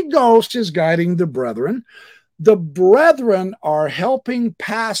Holy Ghost is guiding the brethren. The brethren are helping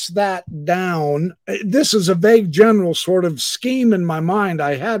pass that down. This is a vague general sort of scheme in my mind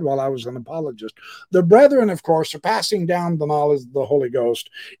I had while I was an apologist. The brethren, of course, are passing down the knowledge of the Holy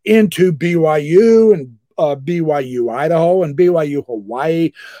Ghost into BYU and BYU Idaho and BYU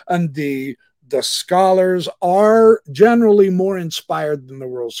Hawaii. And the scholars are generally more inspired than the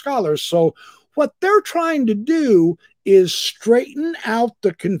world scholars. So what they're trying to do is straighten out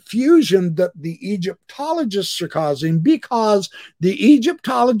the confusion that the Egyptologists are causing, because the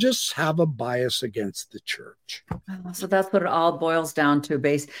Egyptologists have a bias against the church. So that's what it all boils down to,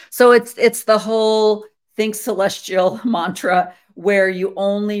 base. So it's the whole think celestial mantra where you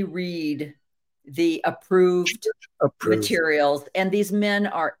only read the approved materials, and these men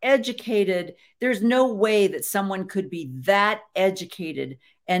are educated. There's no way that someone could be that educated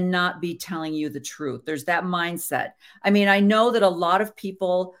and not be telling you the truth. There's that mindset. I mean, I know that a lot of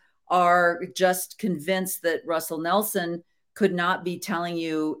people are just convinced that Russell Nelson could not be telling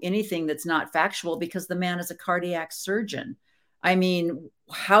you anything that's not factual because the man is a cardiac surgeon. I mean,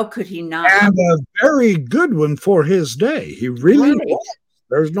 how could he not? And a very good one for his day. He really was.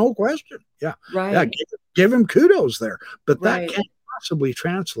 There's no question. Yeah. Yeah. Give him kudos there. But that can't possibly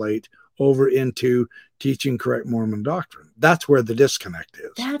translate over into teaching correct Mormon doctrine. That's where the disconnect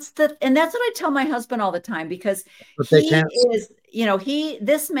is. And that's what I tell my husband all the time, because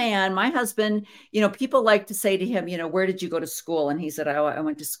this man, my husband, people like to say to him, where did you go to school? And he said, I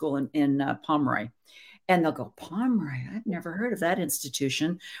went to school in Pomeroy. And they'll go, Pomeroy, I've never heard of that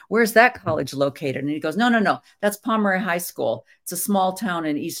institution. Where's that college located? And he goes, no, no, no, that's Pomeroy High School. It's a small town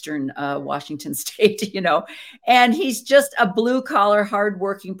in eastern Washington State, you know. And he's just a blue collar,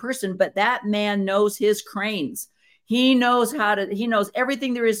 hardworking person. But that man knows his cranes. He knows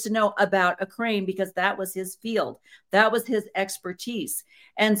everything there is to know about a crane because that was his field. That was his expertise.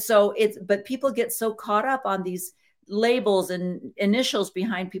 And so but people get so caught up on these labels and initials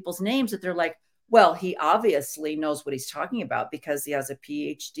behind people's names that they're like, well, he obviously knows what he's talking about because he has a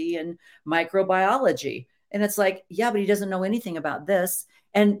PhD in microbiology. And it's like, yeah, but he doesn't know anything about this.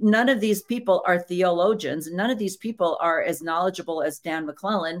 And none of these people are theologians. None of these people are as knowledgeable as Dan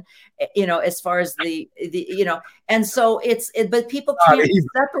McClellan, you know, as far as you know, and so but people can't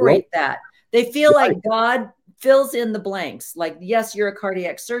separate that. They feel like God fills in the blanks. Like, yes, you're a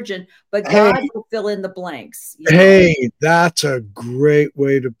cardiac surgeon, but God will fill in the blanks. You know? Hey, that's a great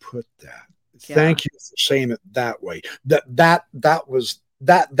way to put that. Yeah. Thank you for saying it that way. That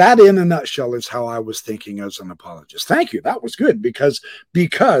in a nutshell is how I was thinking as an apologist. Thank you. That was good because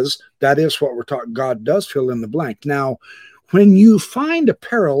that is what we're talking. God does fill in the blank. Now, when you find a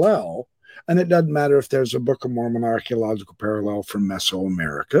parallel, and it doesn't matter if there's a Book of Mormon archaeological parallel from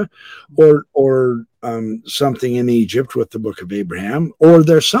Mesoamerica or something in Egypt with the Book of Abraham, or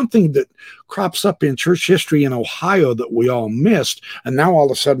there's something that crops up in church history in Ohio that we all missed. And now all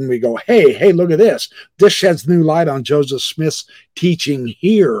of a sudden we go, hey, look at this. This sheds new light on Joseph Smith's teaching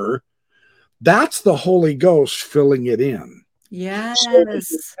here. That's the Holy Ghost filling it in. Yes. So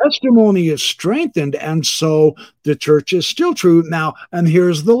the testimony is strengthened, and so the church is still true. Now, and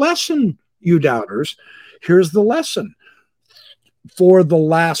here's the lesson, you doubters. Here's the lesson. For the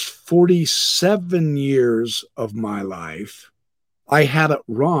last 47 years of my life, I had it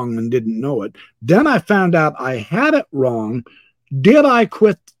wrong and didn't know it. Then I found out I had it wrong. Did I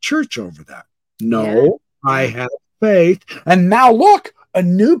quit the church over that? No, yeah. I had faith. And now look, a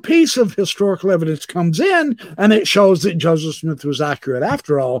new piece of historical evidence comes in, and it shows that Joseph Smith was accurate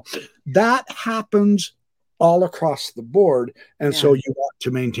after all. That happens all across the board. And so you want to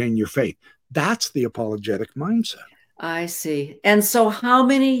maintain your faith. That's the apologetic mindset. I see. And so how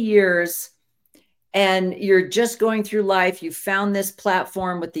many years, and you're just going through life, you found this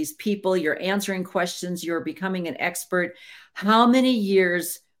platform with these people, you're answering questions, you're becoming an expert. How many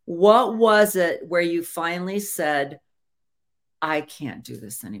years, what was it where you finally said, I can't do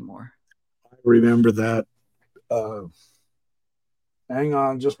this anymore? I remember that. Hang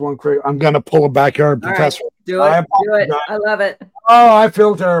on, just one quick. I'm going to pull a backyard professor. Right, do it. I love it. Oh, I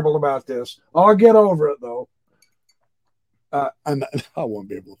feel terrible about this. I'll get over it, though. And I won't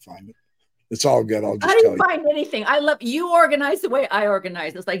be able to find it. It's all good. I'll just tell you. I didn't find anything. I love you organize the way I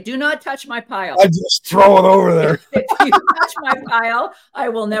organize. It's like, do not touch my pile. I just throw it over there. If you touch my pile, I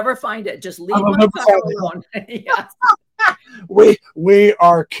will never find it. Just leave my pile alone. Yes. We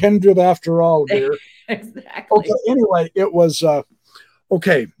are kindred after all, dear. Exactly. Okay. Anyway, it was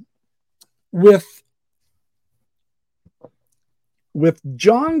okay. With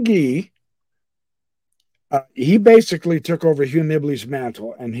John Gee, he basically took over Hugh Nibley's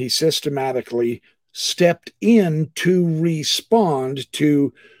mantle, and he systematically stepped in to respond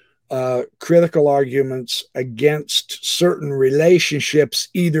to critical arguments against certain relationships,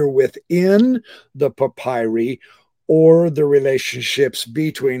 either within the papyri or the relationships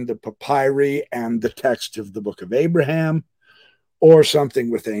between the papyri and the text of the Book of Abraham, or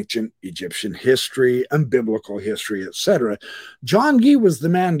something with ancient Egyptian history and biblical history, etc. John Gee was the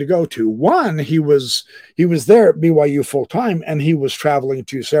man to go to. One, he was there at BYU full time, and he was traveling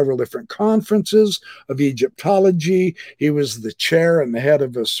to several different conferences of Egyptology. He was the chair and the head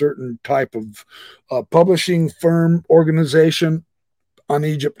of a certain type of publishing firm organization on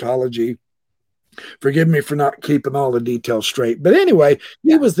Egyptology. Forgive me for not keeping all the details straight. But anyway,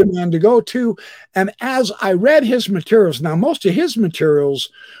 he was the man to go to. And as I read his materials, now most of his materials,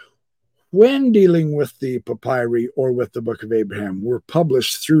 when dealing with the papyri or with the Book of Abraham, were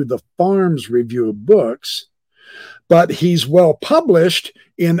published through the Farms Review of Books. But he's well published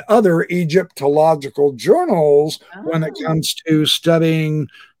in other Egyptological journals when it comes to studying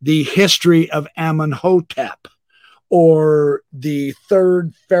the history of Amenhotep, or the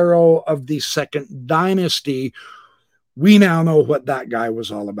third pharaoh of the second dynasty. We now know what that guy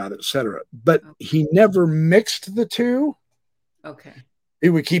was all about, etc. But he never mixed the two. Okay. He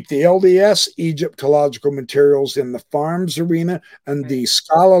would keep the LDS Egyptological materials in the farms arena and the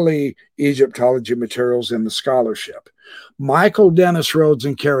scholarly Egyptology materials in the scholarship. Michael Dennis Rhodes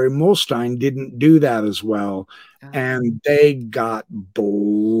and Kerry Mulstein didn't do that as well. And they got blistered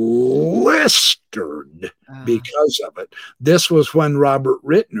because of it. This was when Robert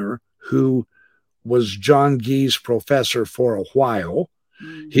Rittner, who was John Gee's professor for a while.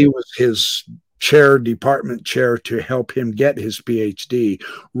 Mm. He was his department chair to help him get his PhD.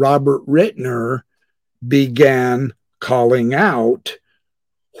 Robert Rittner began calling out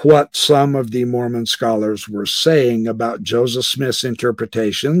what some of the Mormon scholars were saying about Joseph Smith's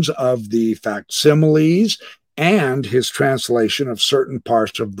interpretations of the facsimiles and his translation of certain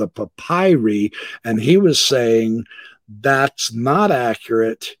parts of the papyri. And he was saying that's not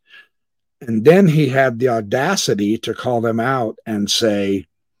accurate. And then he had the audacity to call them out and say,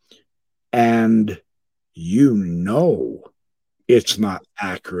 and you know it's not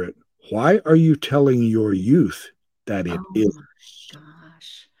accurate. Why are you telling your youth that it is? My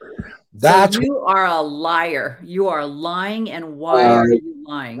gosh. That's so you are a liar. You are lying, and why are you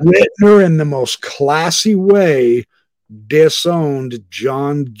lying? Rittner, in the most classy way, disowned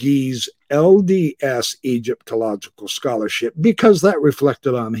John Gee's LDS Egyptological scholarship because that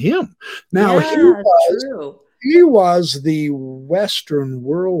reflected on him. Now, yeah, true. He was the Western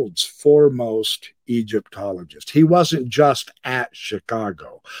world's foremost Egyptologist. He wasn't just at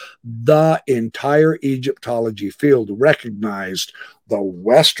Chicago. The entire Egyptology field recognized the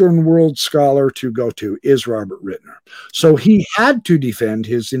Western world scholar to go to is Robert Rittner. So he had to defend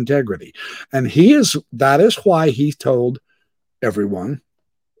his integrity. And that is why he told everyone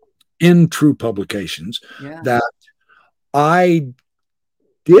in True Publications that I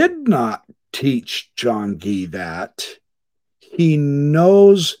did not teach John Gee that. He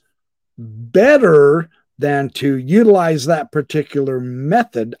knows better than to utilize that particular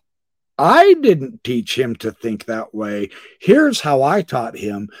method. I didn't teach him to think that way. Here's how I taught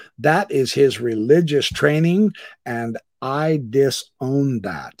him. That is his religious training, and I disown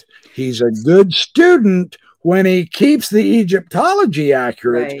that. He's a good student when he keeps the Egyptology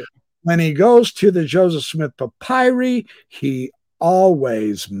accurate. Right. When he goes to the Joseph Smith papyri, he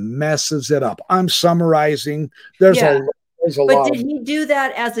always messes it up. I'm summarizing. There's a lot. But did he do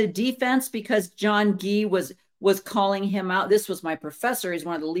that as a defense because John Gee was calling him out? This was my professor. He's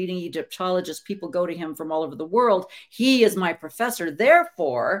one of the leading Egyptologists. People go to him from all over the world. He is my professor.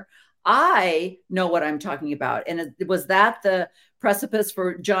 Therefore, I know what I'm talking about. And was that the precipice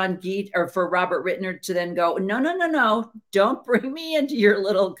for John Gee or for Robert Rittner to then go, no, don't bring me into your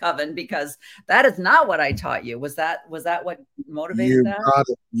little coven because that is not what I taught you. Was that what motivated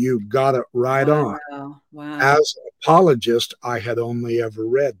that? You got it right on. Wow. As an apologist, I had only ever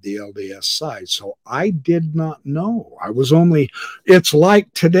read the LDS side, so I did not know. It's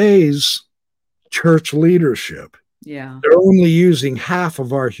like today's church leadership. Yeah. They're only using half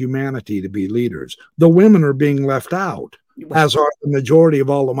of our humanity to be leaders. The women are being left out, as are the majority of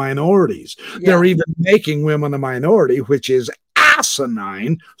all the minorities. Yeah. They're even making women a minority, which is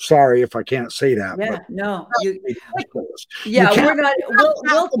asinine. Sorry if I can't say that. Yeah, but no.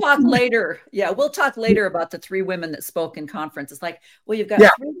 We'll talk later. Yeah, we'll talk later about the 3 women that spoke in conference. It's like, well, you've got 3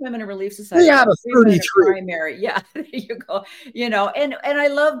 women in Relief Society. Yeah, 33. Primary. Yeah, there you go. And I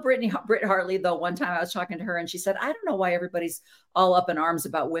love Britt Hartley, though. One time I was talking to her and she said, I don't know why everybody's all up in arms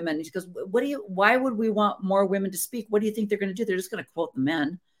about women. She goes, why would we want more women to speak? What do you think they're going to do? They're just going to quote the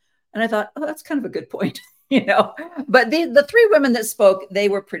men. And I thought, oh, that's kind of a good point. But the 3 women that spoke, they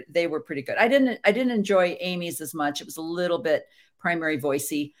were pretty good. I didn't enjoy Amy's as much. It was a little bit primary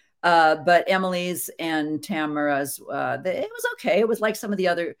voicey, but Emily's and Tamara's, it was okay. It was like some of the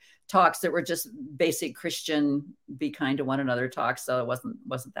other talks that were just basic Christian, be kind to one another talks. So it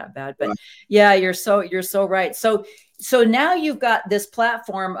wasn't that bad, but yeah, you're so right. So now you've got this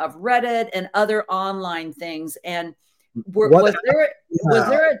platform of Reddit and other online things. And was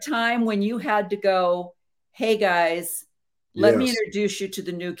there a time when you had to go, hey guys, let me introduce you to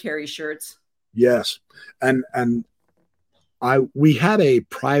the new Kerry Shirts? Yes. And we had a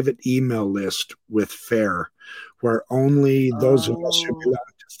private email list with FAIR where only those of us who belong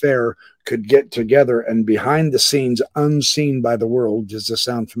to FAIR could get together, and behind the scenes, unseen by the world. Does this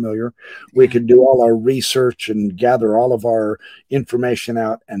sound familiar? We could do all our research and gather all of our information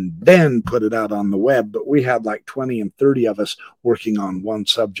out and then put it out on the web. But we had like 20 and 30 of us working on one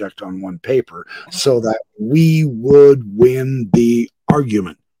subject on one paper so that we would win the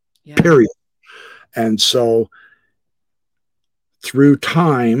argument, period. And so through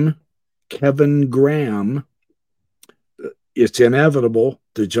time, Kevin Graham, it's inevitable,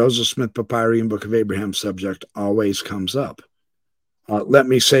 the Joseph Smith Papyri and Book of Abraham subject always comes up. Let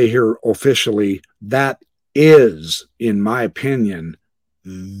me say here officially, that is, in my opinion,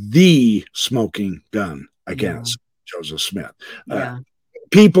 the smoking gun against Joseph Smith.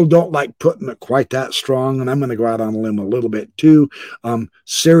 People don't like putting it quite that strong, and I'm going to go out on a limb a little bit too.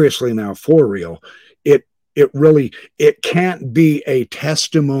 Seriously now, for real, it can't be a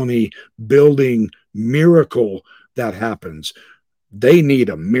testimony building miracle that happens. They need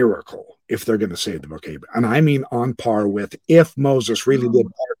a miracle if they're going to save the book of Abraham. And I mean on par with if Moses really did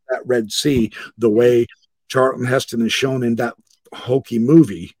part that Red Sea the way Charlton Heston is shown in that hokey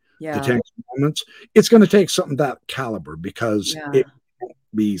movie, The Ten Commandments, it's going to take something that caliber because it can't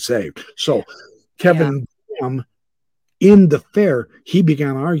be saved. So Kevin Graham, in the fair, he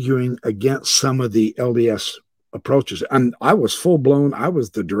began arguing against some of the LDS approaches. And I was full-blown, I was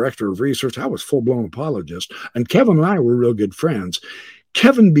the director of research, I was full-blown apologist. And Kevin and I were real good friends.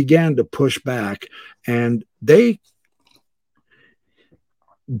 Kevin began to push back, and they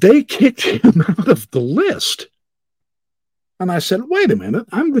kicked him out of the list. And I said, wait a minute,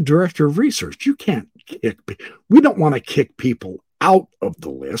 I'm the director of research. You can't we don't want to kick people out of the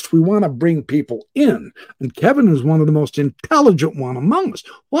list. We want to bring people in. And Kevin is one of the most intelligent one among us.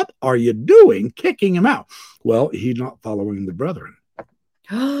 What are you doing kicking him out? Well, he's not following the brethren.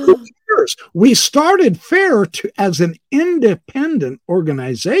 We started FAIR as an independent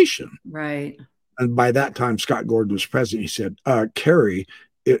organization. Right. And by that time, Scott Gordon was president. He said, Kerry,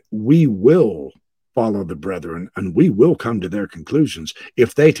 we will follow the brethren and we will come to their conclusions.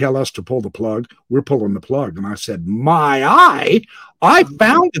 If they tell us to pull the plug, we're pulling the plug. And I said, I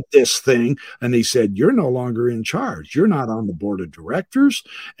founded this thing. And he said, you're no longer in charge. You're not on the board of directors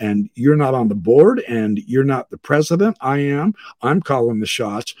and you're not on the board and you're not the president. I am. I'm calling the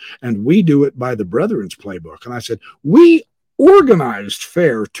shots and we do it by the brethren's playbook. And I said, we organized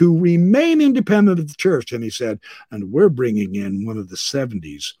FAIR to remain independent of the church. And he said, and we're bringing in one of the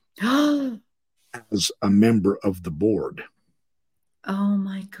 70s as a member of the board. Oh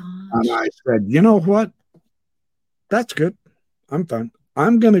my gosh. And I said, you know what? That's good. I'm fine.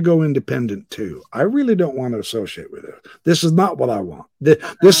 I'm going to go independent too. I really don't want to associate with it. This is not what I want. This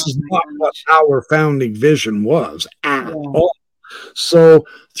is not what our founding vision was at all. So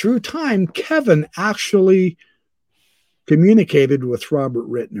through time, Kevin actually communicated with Robert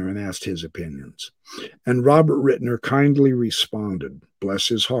Rittner and asked his opinions. And Robert Rittner kindly responded, bless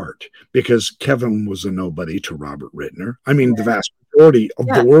his heart, because Kevin was a nobody to Robert Rittner. I mean, the vast majority of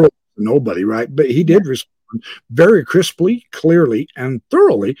the world was a nobody, right? But he did respond very crisply, clearly, and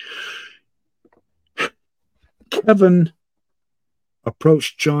thoroughly. Kevin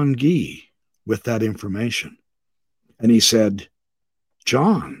approached John Gee with that information. And he said,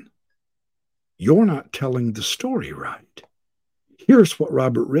 John, you're not telling the story right. Here's what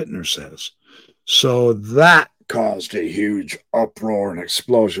Robert Rittner says. So that caused a huge uproar and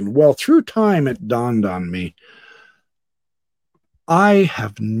explosion. Well, through time, it dawned on me, I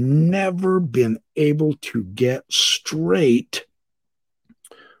have never been able to get straight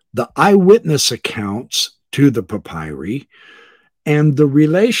the eyewitness accounts to the papyri and the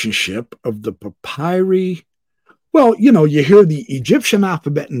relationship of the papyri. Well, you know, you hear the Egyptian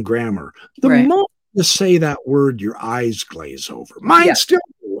alphabet and grammar. The moment you say that word, your eyes glaze over. Mine still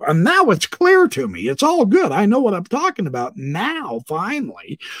do. And now it's clear to me. It's all good. I know what I'm talking about now,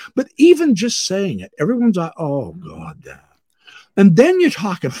 finally. But even just saying it, everyone's like, oh, God, that. And then you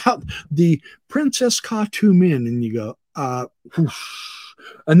talk about the Princess Khatumin, and you go,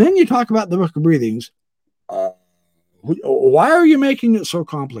 and then you talk about the Book of Breathings. Why are you making it so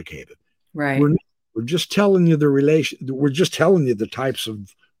complicated? Right. We're just telling you the relation. We're just telling you the types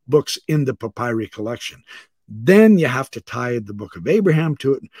of books in the papyri collection. Then you have to tie the Book of Abraham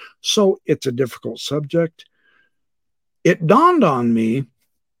to it. So it's a difficult subject. It dawned on me,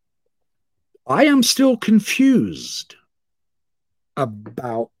 I am still confused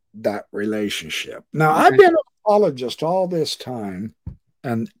about that relationship. Now, I've been an apologist all this time,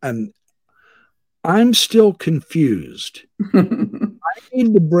 and I'm still confused. I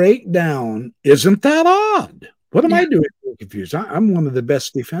need to break down. Isn't that odd? What am I doing confused? I'm one of the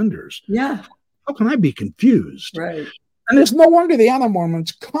best defenders. Yeah. How can I be confused? Right. And it's no wonder the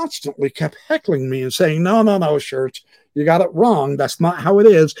Anti-Mormons constantly kept heckling me and saying, no, Shirts, you got it wrong. That's not how it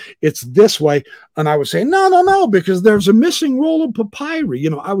is. It's this way. And I would say, no, because there's a missing roll of papyri.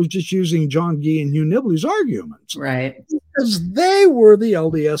 You know, I was just using John Gee and Hugh Nibley's arguments. Right. Because they were the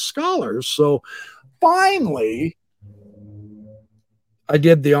LDS scholars. So finally, I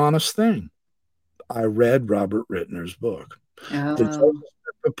did the honest thing. I read Robert Rittner's book, The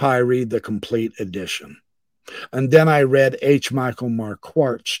Papyri, the complete edition. And then I read H. Michael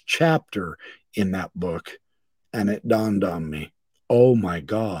Marquardt's chapter in that book, and it dawned on me, oh my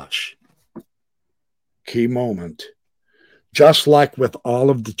gosh, key moment. Just like with all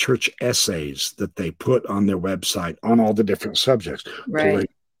of the church essays that they put on their website on all the different subjects, right.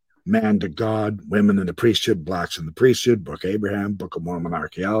 man to God, women in the priesthood, blacks in the priesthood, Book of Abraham, Book of Mormon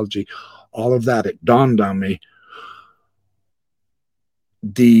archaeology, all of that. It dawned on me,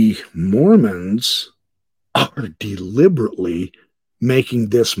 the Mormons are deliberately making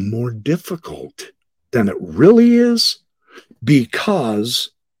this more difficult than it really is,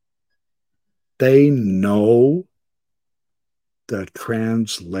 because they know the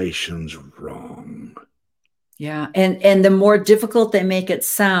translation's wrong. Yeah. And the more difficult they make it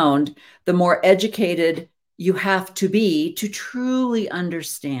sound, the more educated you have to be to truly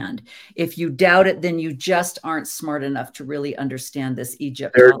understand. If you doubt it, then you just aren't smart enough to really understand this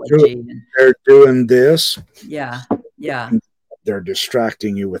Egyptology. They're doing this. Yeah. Yeah. They're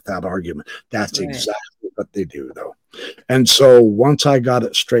distracting you with that argument. That's Right. exactly what they do, though. And so once I got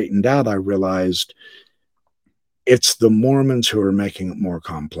it straightened out, I realized it's the Mormons who are making it more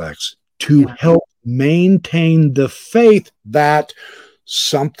complex to help maintain the faith that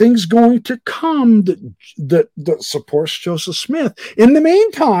something's going to come that supports Joseph Smith. In the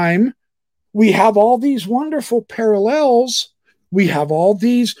meantime, we have all these wonderful parallels. We have all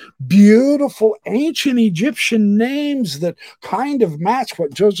these beautiful ancient Egyptian names that kind of match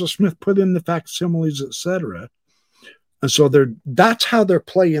what Joseph Smith put in the facsimiles, etc. And so that's how they're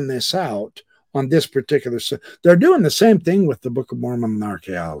playing this out on this particular. They're doing the same thing with the Book of Mormon and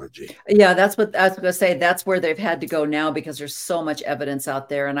archaeology. Yeah, that's what I was going to say. That's where they've had to go now, because there's so much evidence out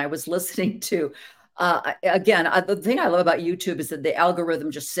there. And I was listening to, the thing I love about YouTube is that the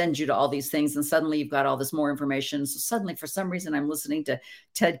algorithm just sends you to all these things, and suddenly you've got all this more information. So suddenly, for some reason, I'm listening to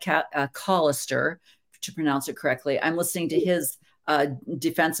Ted Collister, to pronounce it correctly. I'm listening to his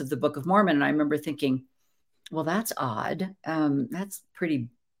defense of the Book of Mormon, and I remember thinking, well, that's odd. That's pretty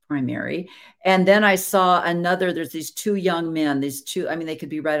primary. And then I saw there's these two young men, they could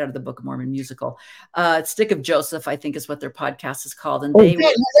be right out of the Book of Mormon musical. Stick of Joseph, I think is what their podcast is called. And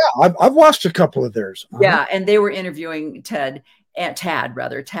I've watched a couple of theirs. Yeah. And they were interviewing Tad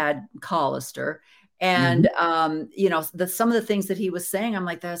Collister. And, some of the things that he was saying, I'm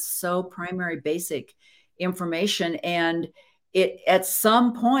like, that's so primary, basic information. And at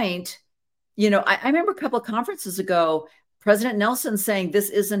some point, I remember a couple of conferences ago, President Nelson saying this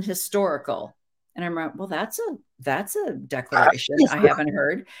isn't historical. And I'm like, well, that's a declaration I haven't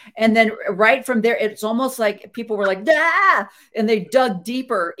heard. And then right from there, it's almost like people were like, "Ah!" and they dug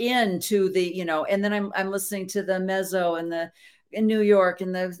deeper into the, and then I'm listening to the Mezzo and in New York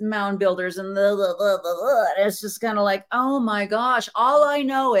and the mound builders and it's just kind of like, oh my gosh, all I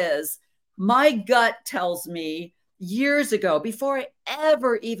know is my gut tells me years ago, before I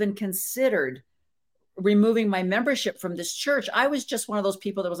ever even considered removing my membership from this church, I was just one of those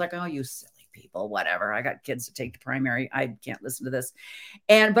people that was like, oh, you silly people, whatever. I got kids to take to primary. I can't listen to this.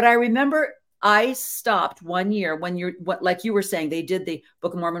 But I remember I stopped 1 year like you were saying, they did the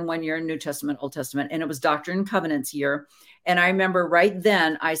Book of Mormon 1 year, New Testament, Old Testament, and it was Doctrine and Covenants year. And I remember right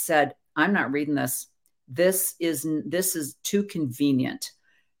then I said, I'm not reading this. This is too convenient.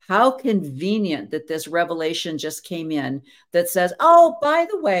 How convenient that this revelation just came in that says, oh, by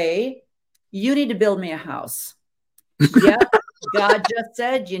the way, you need to build me a house. Yeah, God just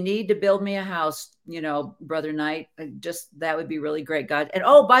said you need to build me a house, Brother Knight. That would be really great, God. And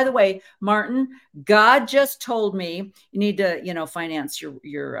oh, by the way, Martin, God just told me you need to, finance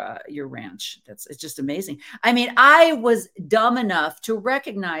your ranch. It's just amazing. I mean, I was dumb enough to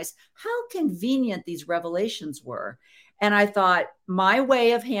recognize how convenient these revelations were. And I thought my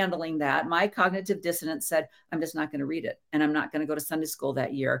way of handling that, my cognitive dissonance said, I'm just not going to read it. And I'm not going to go to Sunday school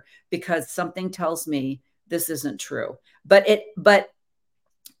that year because something tells me this isn't true. But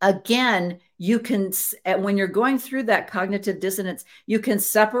again, you can, when you're going through that cognitive dissonance, you can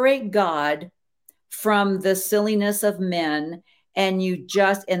separate God from the silliness of men. And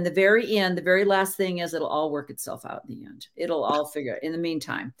in the very end, the very last thing is it'll all work itself out in the end. It'll all figure out in the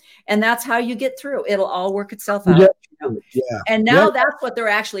meantime. And that's how you get through. It'll all work itself out. Yeah. And now that's what they're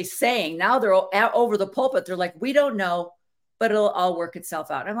actually saying. Now they're over the pulpit. They're like, we don't know, but it'll all work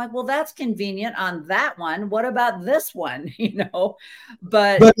itself out. I'm like, well, that's convenient on that one. What about this one?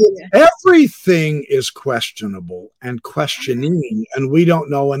 But everything is questionable and questioning, and we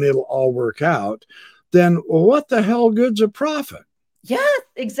don't know, and it'll all work out. Then what the hell good's a prophet? Yes,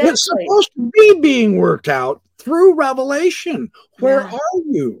 exactly. It's supposed to be being worked out through revelation. Where are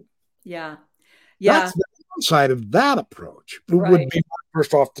you? Yeah. That's the downside of that approach. It would be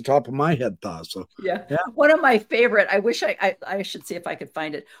first off the top of my head thought. So yeah. One of my favorite, I wish I should see if I could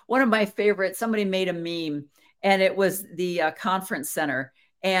find it. One of my favorite, somebody made a meme, and it was the conference center.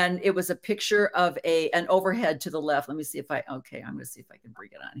 And it was a picture of an overhead to the left. Let me see I'm going to see if I can bring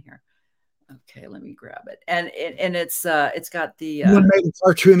it on here. Okay, let me grab it. And it's got the Someone made a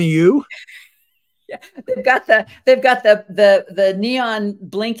cartoon of you? yeah, they've got the neon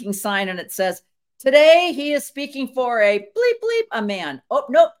blinking sign, and it says, "Today he is speaking for a bleep bleep, a man. Oh,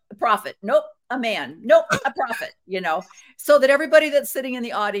 nope, a prophet. Nope, a man. Nope, a prophet." So that everybody that's sitting in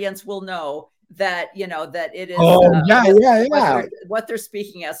the audience will know that that it is what they're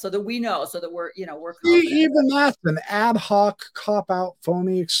speaking as, so that we know, so that we're confident. Even that's an ad hoc cop out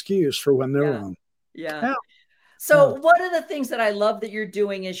phony excuse for when they're wrong. Yeah. So one of the things that I love that you're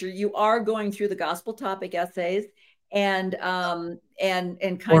doing is you are going through the gospel topic essays and kind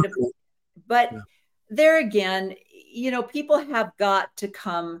of, but there again, people have got to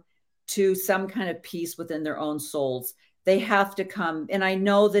come to some kind of peace within their own souls. They have to come. And I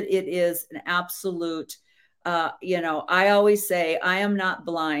know that it is an absolute, I always say I am not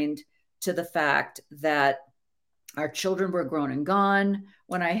blind to the fact that our children were grown and gone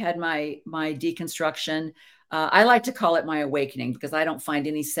when I had my deconstruction. I like to call it my awakening because I don't find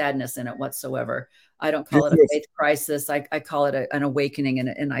any sadness in it whatsoever. I don't call it a faith crisis. I call it an awakening.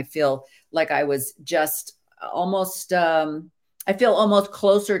 And I feel like I was just almost, I feel almost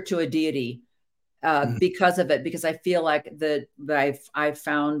closer to a deity because of it, because I feel like I've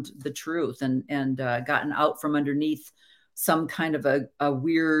found the truth and gotten out from underneath some kind of a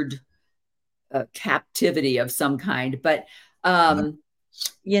weird captivity of some kind. But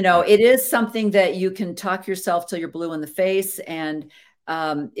it is something that you can talk yourself till you're blue in the face. And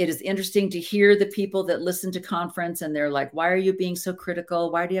it is interesting to hear the people that listen to conference and they're like, why are you being so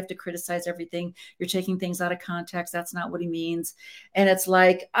critical? Why do you have to criticize everything? You're taking things out of context. That's not what he means. And it's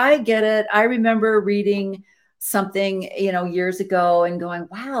like, I get it. I remember reading something, years ago and going,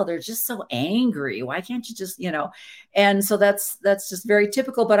 wow, they're just so angry. Why can't you just, and so that's just very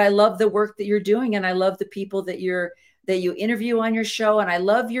typical. But I love the work that you're doing. And I love the people that you interview on your show. And I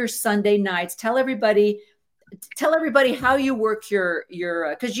love your Sunday nights. Tell everybody how you work your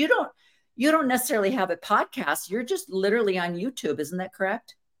because you don't necessarily have a podcast. You're just literally on YouTube. Isn't that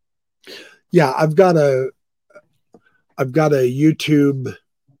correct? Yeah. I've got a YouTube,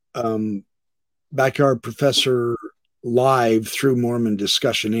 Backyard Professor live through Mormon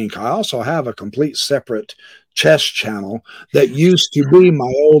Discussion Inc. I also have a complete separate chess channel that used to be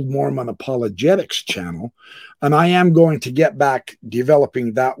my old Mormon Apologetics channel. And I am going to get back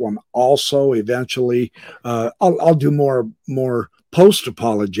developing that one also eventually. I'll do more post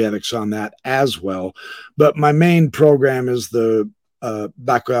apologetics on that as well. But my main program is the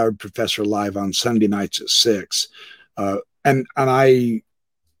Backyard Professor live on Sunday nights at 6. And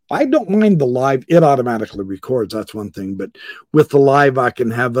I don't mind the live. It automatically records. That's one thing. But with the live, I can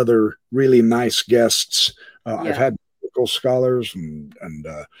have other really nice guests. I've had biblical scholars and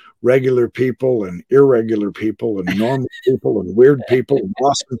regular people and irregular people and normal people and weird people and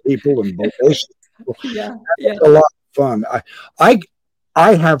awesome people and bodacious people. It's a lot of fun.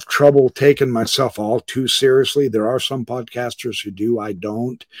 I have trouble taking myself all too seriously. There are some podcasters who do. I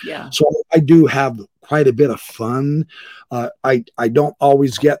don't. Yeah. So I do have quite a bit of fun. I don't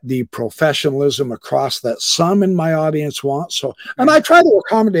always get the professionalism across that some in my audience want. So, and I try to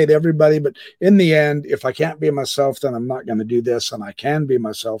accommodate everybody, but in the end, if I can't be myself, then I'm not going to do this. And I can be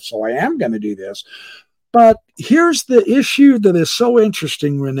myself, so I am going to do this. But here's the issue that is so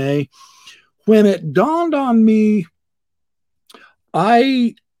interesting, Renee. When it dawned on me,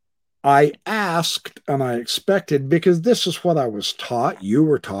 I asked and I expected, because this is what I was taught. You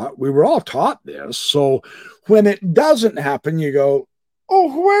were taught. We were all taught this. So when it doesn't happen, you go,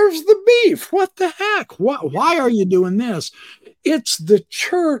 oh, where's the beef? What the heck? Why are you doing this? It's the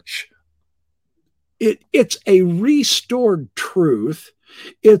church. It's a restored truth.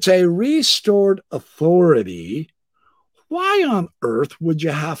 It's a restored authority. Why on earth would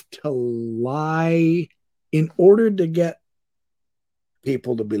you have to lie in order to get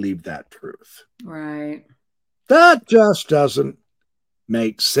people to believe that truth? Right. That just doesn't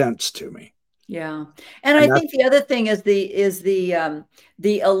make sense to me. Yeah. And I think the other thing is the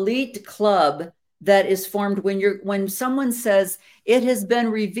elite club that is formed when someone says it has been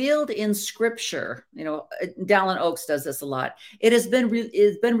revealed in scripture. Dallin Oaks does this a lot. It's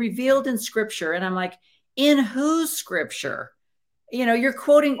been revealed in scripture. And I'm like, in whose scripture? You're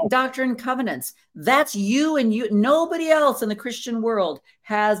quoting Doctrine and Covenants. That's you and you. Nobody else in the Christian world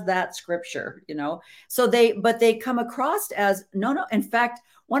has that scripture, So they come across as no. In fact,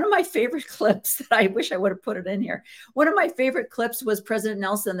 one of my favorite clips that I wish I would have put it in here. One of my favorite clips was President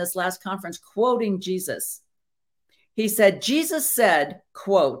Nelson this last conference quoting Jesus. He said, Jesus said,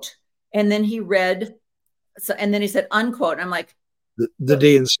 quote, and then he read, and then he said, unquote. And I'm like, the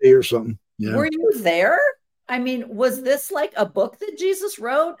DNC or something. Yeah. Were you there? I mean, was this like a book that Jesus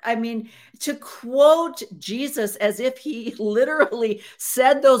wrote? I mean, to quote Jesus as if he literally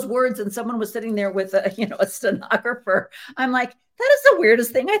said those words and someone was sitting there with a stenographer. I'm like, that is the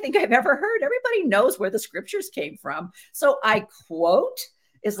weirdest thing I think I've ever heard. Everybody knows where the scriptures came from. So I quote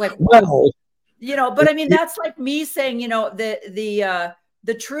is like, wow. Well, But I mean, that's like me saying,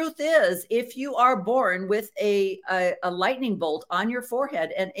 the truth is, if you are born with a lightning bolt on your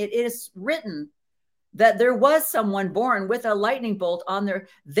forehead, and it is written that there was someone born with a lightning bolt on there,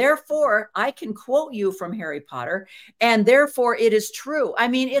 therefore I can quote you from Harry Potter, and therefore it is true. I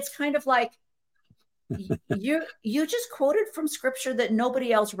mean, it's kind of like you just quoted from scripture that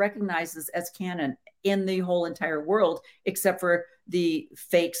nobody else recognizes as canon in the whole entire world, except for the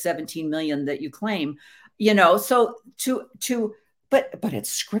fake 17 million that you claim. So but it's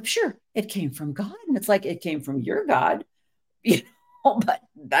scripture. It came from God, and it's like it came from your God. But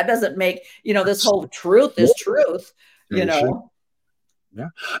that doesn't make this whole truth is truth. Yeah,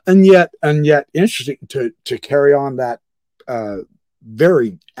 and yet interesting to carry on that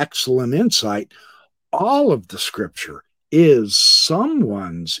very excellent insight. All of the scripture is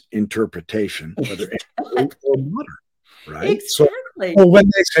someone's interpretation, whether or modern, right? Exactly. So when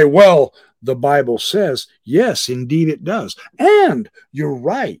they say, well, the Bible says, yes, indeed it does. And you're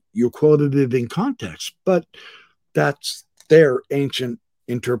right. You quoted it in context, but that's their ancient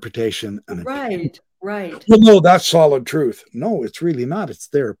interpretation and opinion. Right. Well, no, that's solid truth. No, it's really not. It's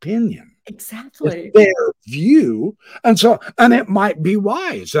their opinion. Exactly. It's their view. And it might be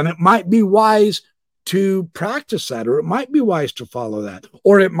wise, and it might be wise to practice that, or it might be wise to follow that,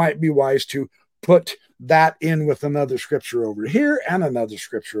 or it might be wise to put that in with another scripture over here and another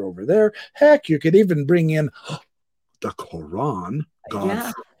scripture over there. Heck, you could even bring in the Quran,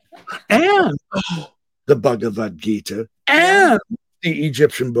 God, and the Bhagavad Gita, and the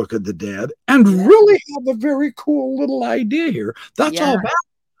Egyptian Book of the Dead, and really have a very cool little idea here. That's all bad.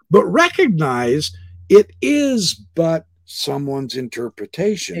 But recognize it is but someone's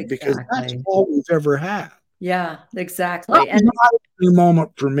interpretation, because that's all we've ever had. Yeah, exactly. And a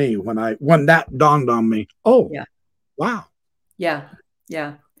moment for me when that dawned on me. Oh, yeah. Wow. Yeah,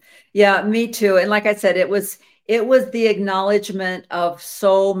 me too. And like I said, it was the acknowledgement of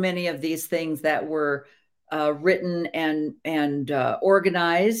so many of these things that were written and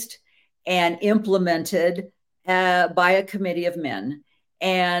organized and implemented by a committee of men.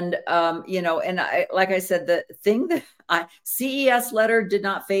 And, and like I said, the thing that CES letter did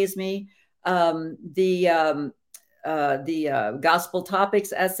not faze me. The gospel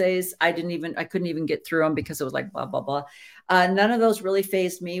topics essays, I couldn't even get through them because it was like, blah, blah, blah. None of those really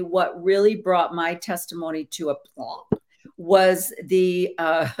fazed me. What really brought my testimony to a plump was the,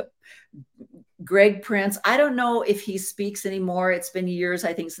 Greg Prince. I don't know if he speaks anymore. It's been years,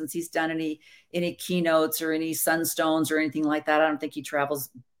 I think, since he's done any keynotes or any sunstones or anything like that. I don't think he travels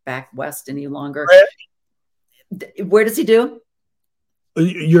back west any longer. Where does he do?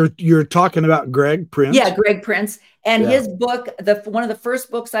 You're talking about Greg Prince? Yeah, Greg Prince. And his book, one of the first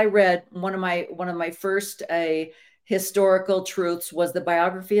books I read, one of my first historical truths was the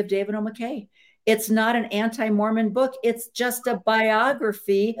biography of David O. McKay. It's not an anti-Mormon book. It's just a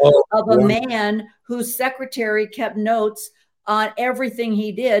biography of a man whose secretary kept notes on everything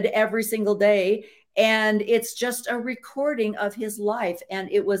he did every single day. And it's just a recording of his life. And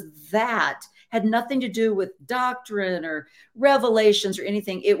it was had nothing to do with doctrine or revelations or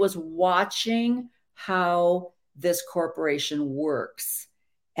anything. It was watching how this corporation works.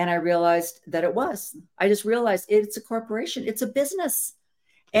 And I realized that I just realized it's a corporation. It's a business.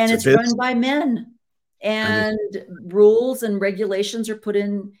 And it's run by men, and rules and regulations are put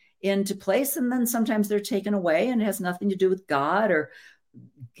into place. And then sometimes they're taken away, and it has nothing to do with God or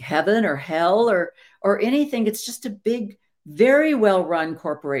heaven or hell or anything. It's just a big, very well-run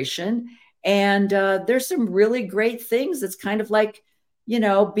corporation. And there's some really great things. It's kind of like,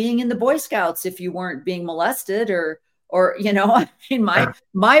 being in the Boy Scouts if you weren't being molested or I mean,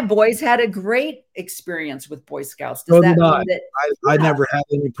 my boys had a great experience with Boy Scouts. Does that mean that I never had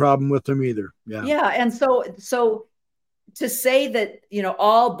any problem with them either? Yeah. And so to say that,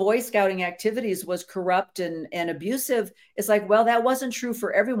 all Boy Scouting activities was corrupt and abusive, it's like, well, that wasn't true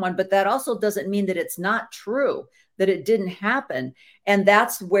for everyone, but that also doesn't mean that it's not true, that it didn't happen. And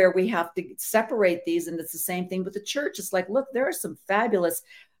that's where we have to separate these. And it's the same thing with the church. It's like, look, there are some fabulous,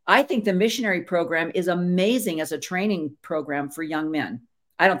 I think the missionary program is amazing as a training program for young men.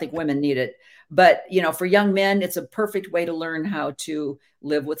 I don't think women need it, but for young men, it's a perfect way to learn how to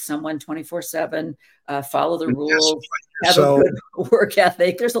live with someone 24/7, follow the rules, have a good work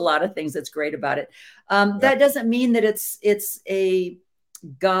ethic. There's a lot of things that's great about it. That doesn't mean that it's a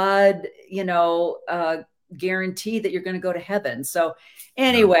God, guarantee that you're going to go to heaven. So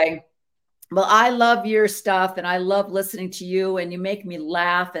anyway, well, I love your stuff and I love listening to you, and you make me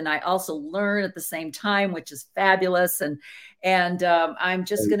laugh. And I also learn at the same time, which is fabulous. And I'm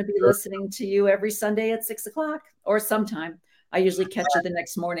just going to be listening to you every Sunday at 6 o'clock or sometime. I usually catch you the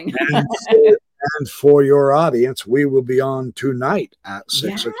next morning. And for your audience, we will be on tonight at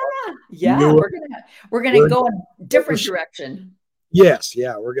 6 o'clock. Yeah, we're gonna go in a different direction. Yes,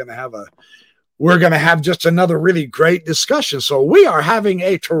 yeah, we're gonna have just another really great discussion. So we are having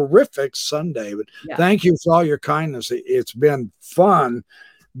a terrific Sunday. But thank you for all your kindness. It's been fun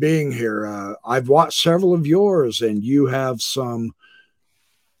being here. I've watched several of yours, and you have some.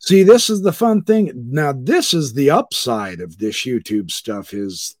 See, this is the fun thing. Now, this is the upside of this YouTube stuff,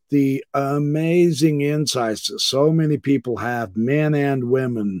 is the amazing insights that so many people have, men and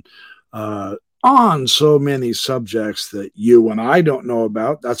women, on so many subjects that you and I don't know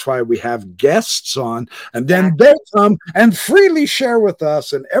about. That's why we have guests on, and then they come and freely share with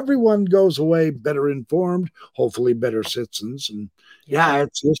us, and everyone goes away better informed, hopefully better citizens. And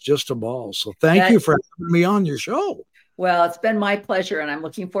it's just a ball. So thank you for having me on your show. Well, it's been my pleasure, and I'm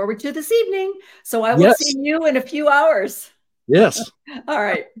looking forward to this evening. So I will see you in a few hours. Yes. All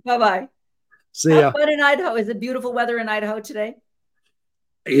right. Bye-bye. See ya. Have fun in Idaho. Is it beautiful weather in Idaho today?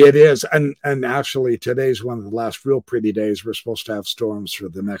 It is. And actually, today's one of the last real pretty days. We're supposed to have storms for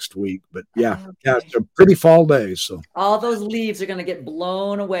the next week. But it's a pretty fall day. So all those leaves are going to get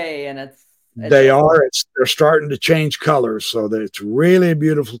blown away, and they're starting to change colors, so that it's really a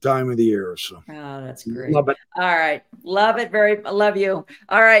beautiful time of the year. So that's great. Love it. All right, love it. I love you.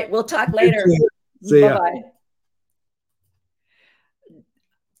 All right, we'll talk later. See ya. Bye-bye.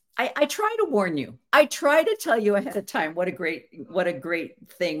 I try to warn you. I try to tell you ahead of time what a great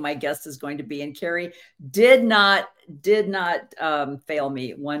thing my guest is going to be. And Kerry did not fail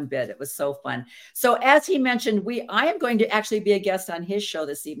me one bit. It was so fun. So as he mentioned, I am going to actually be a guest on his show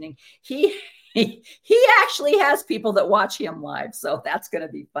this evening. He actually has people that watch him live, so that's going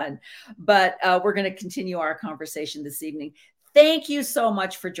to be fun. But we're going to continue our conversation this evening. Thank you so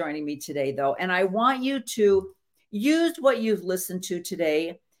much for joining me today, though. And I want you to use what you've listened to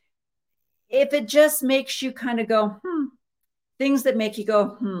today. If it just makes you kind of go, things that make you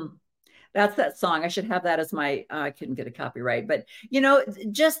go, that's that song. I should have that as my, I couldn't get a copyright, but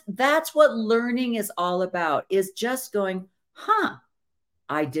just that's what learning is all about, is just going,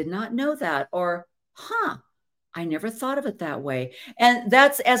 I did not know that, or, I never thought of it that way. And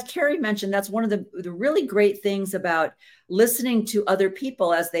that's, as Kerry mentioned, that's one of the really great things about listening to other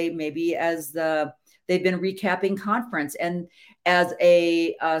people as they've been recapping conference, and as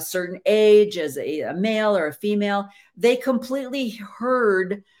a certain age, as a male or a female, they completely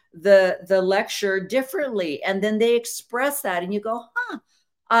heard the lecture differently. And then they express that, and you go,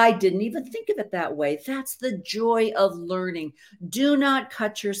 I didn't even think of it that way. That's the joy of learning. Do not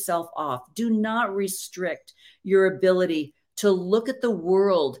cut yourself off. Do not restrict your ability to look at the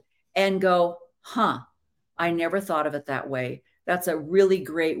world and go, I never thought of it that way. That's a really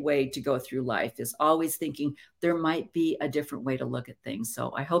great way to go through life, is always thinking there might be a different way to look at things.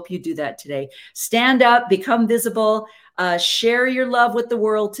 So I hope you do that today. Stand up, become visible, share your love with the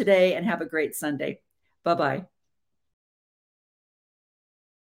world today, and have a great Sunday. Bye-bye.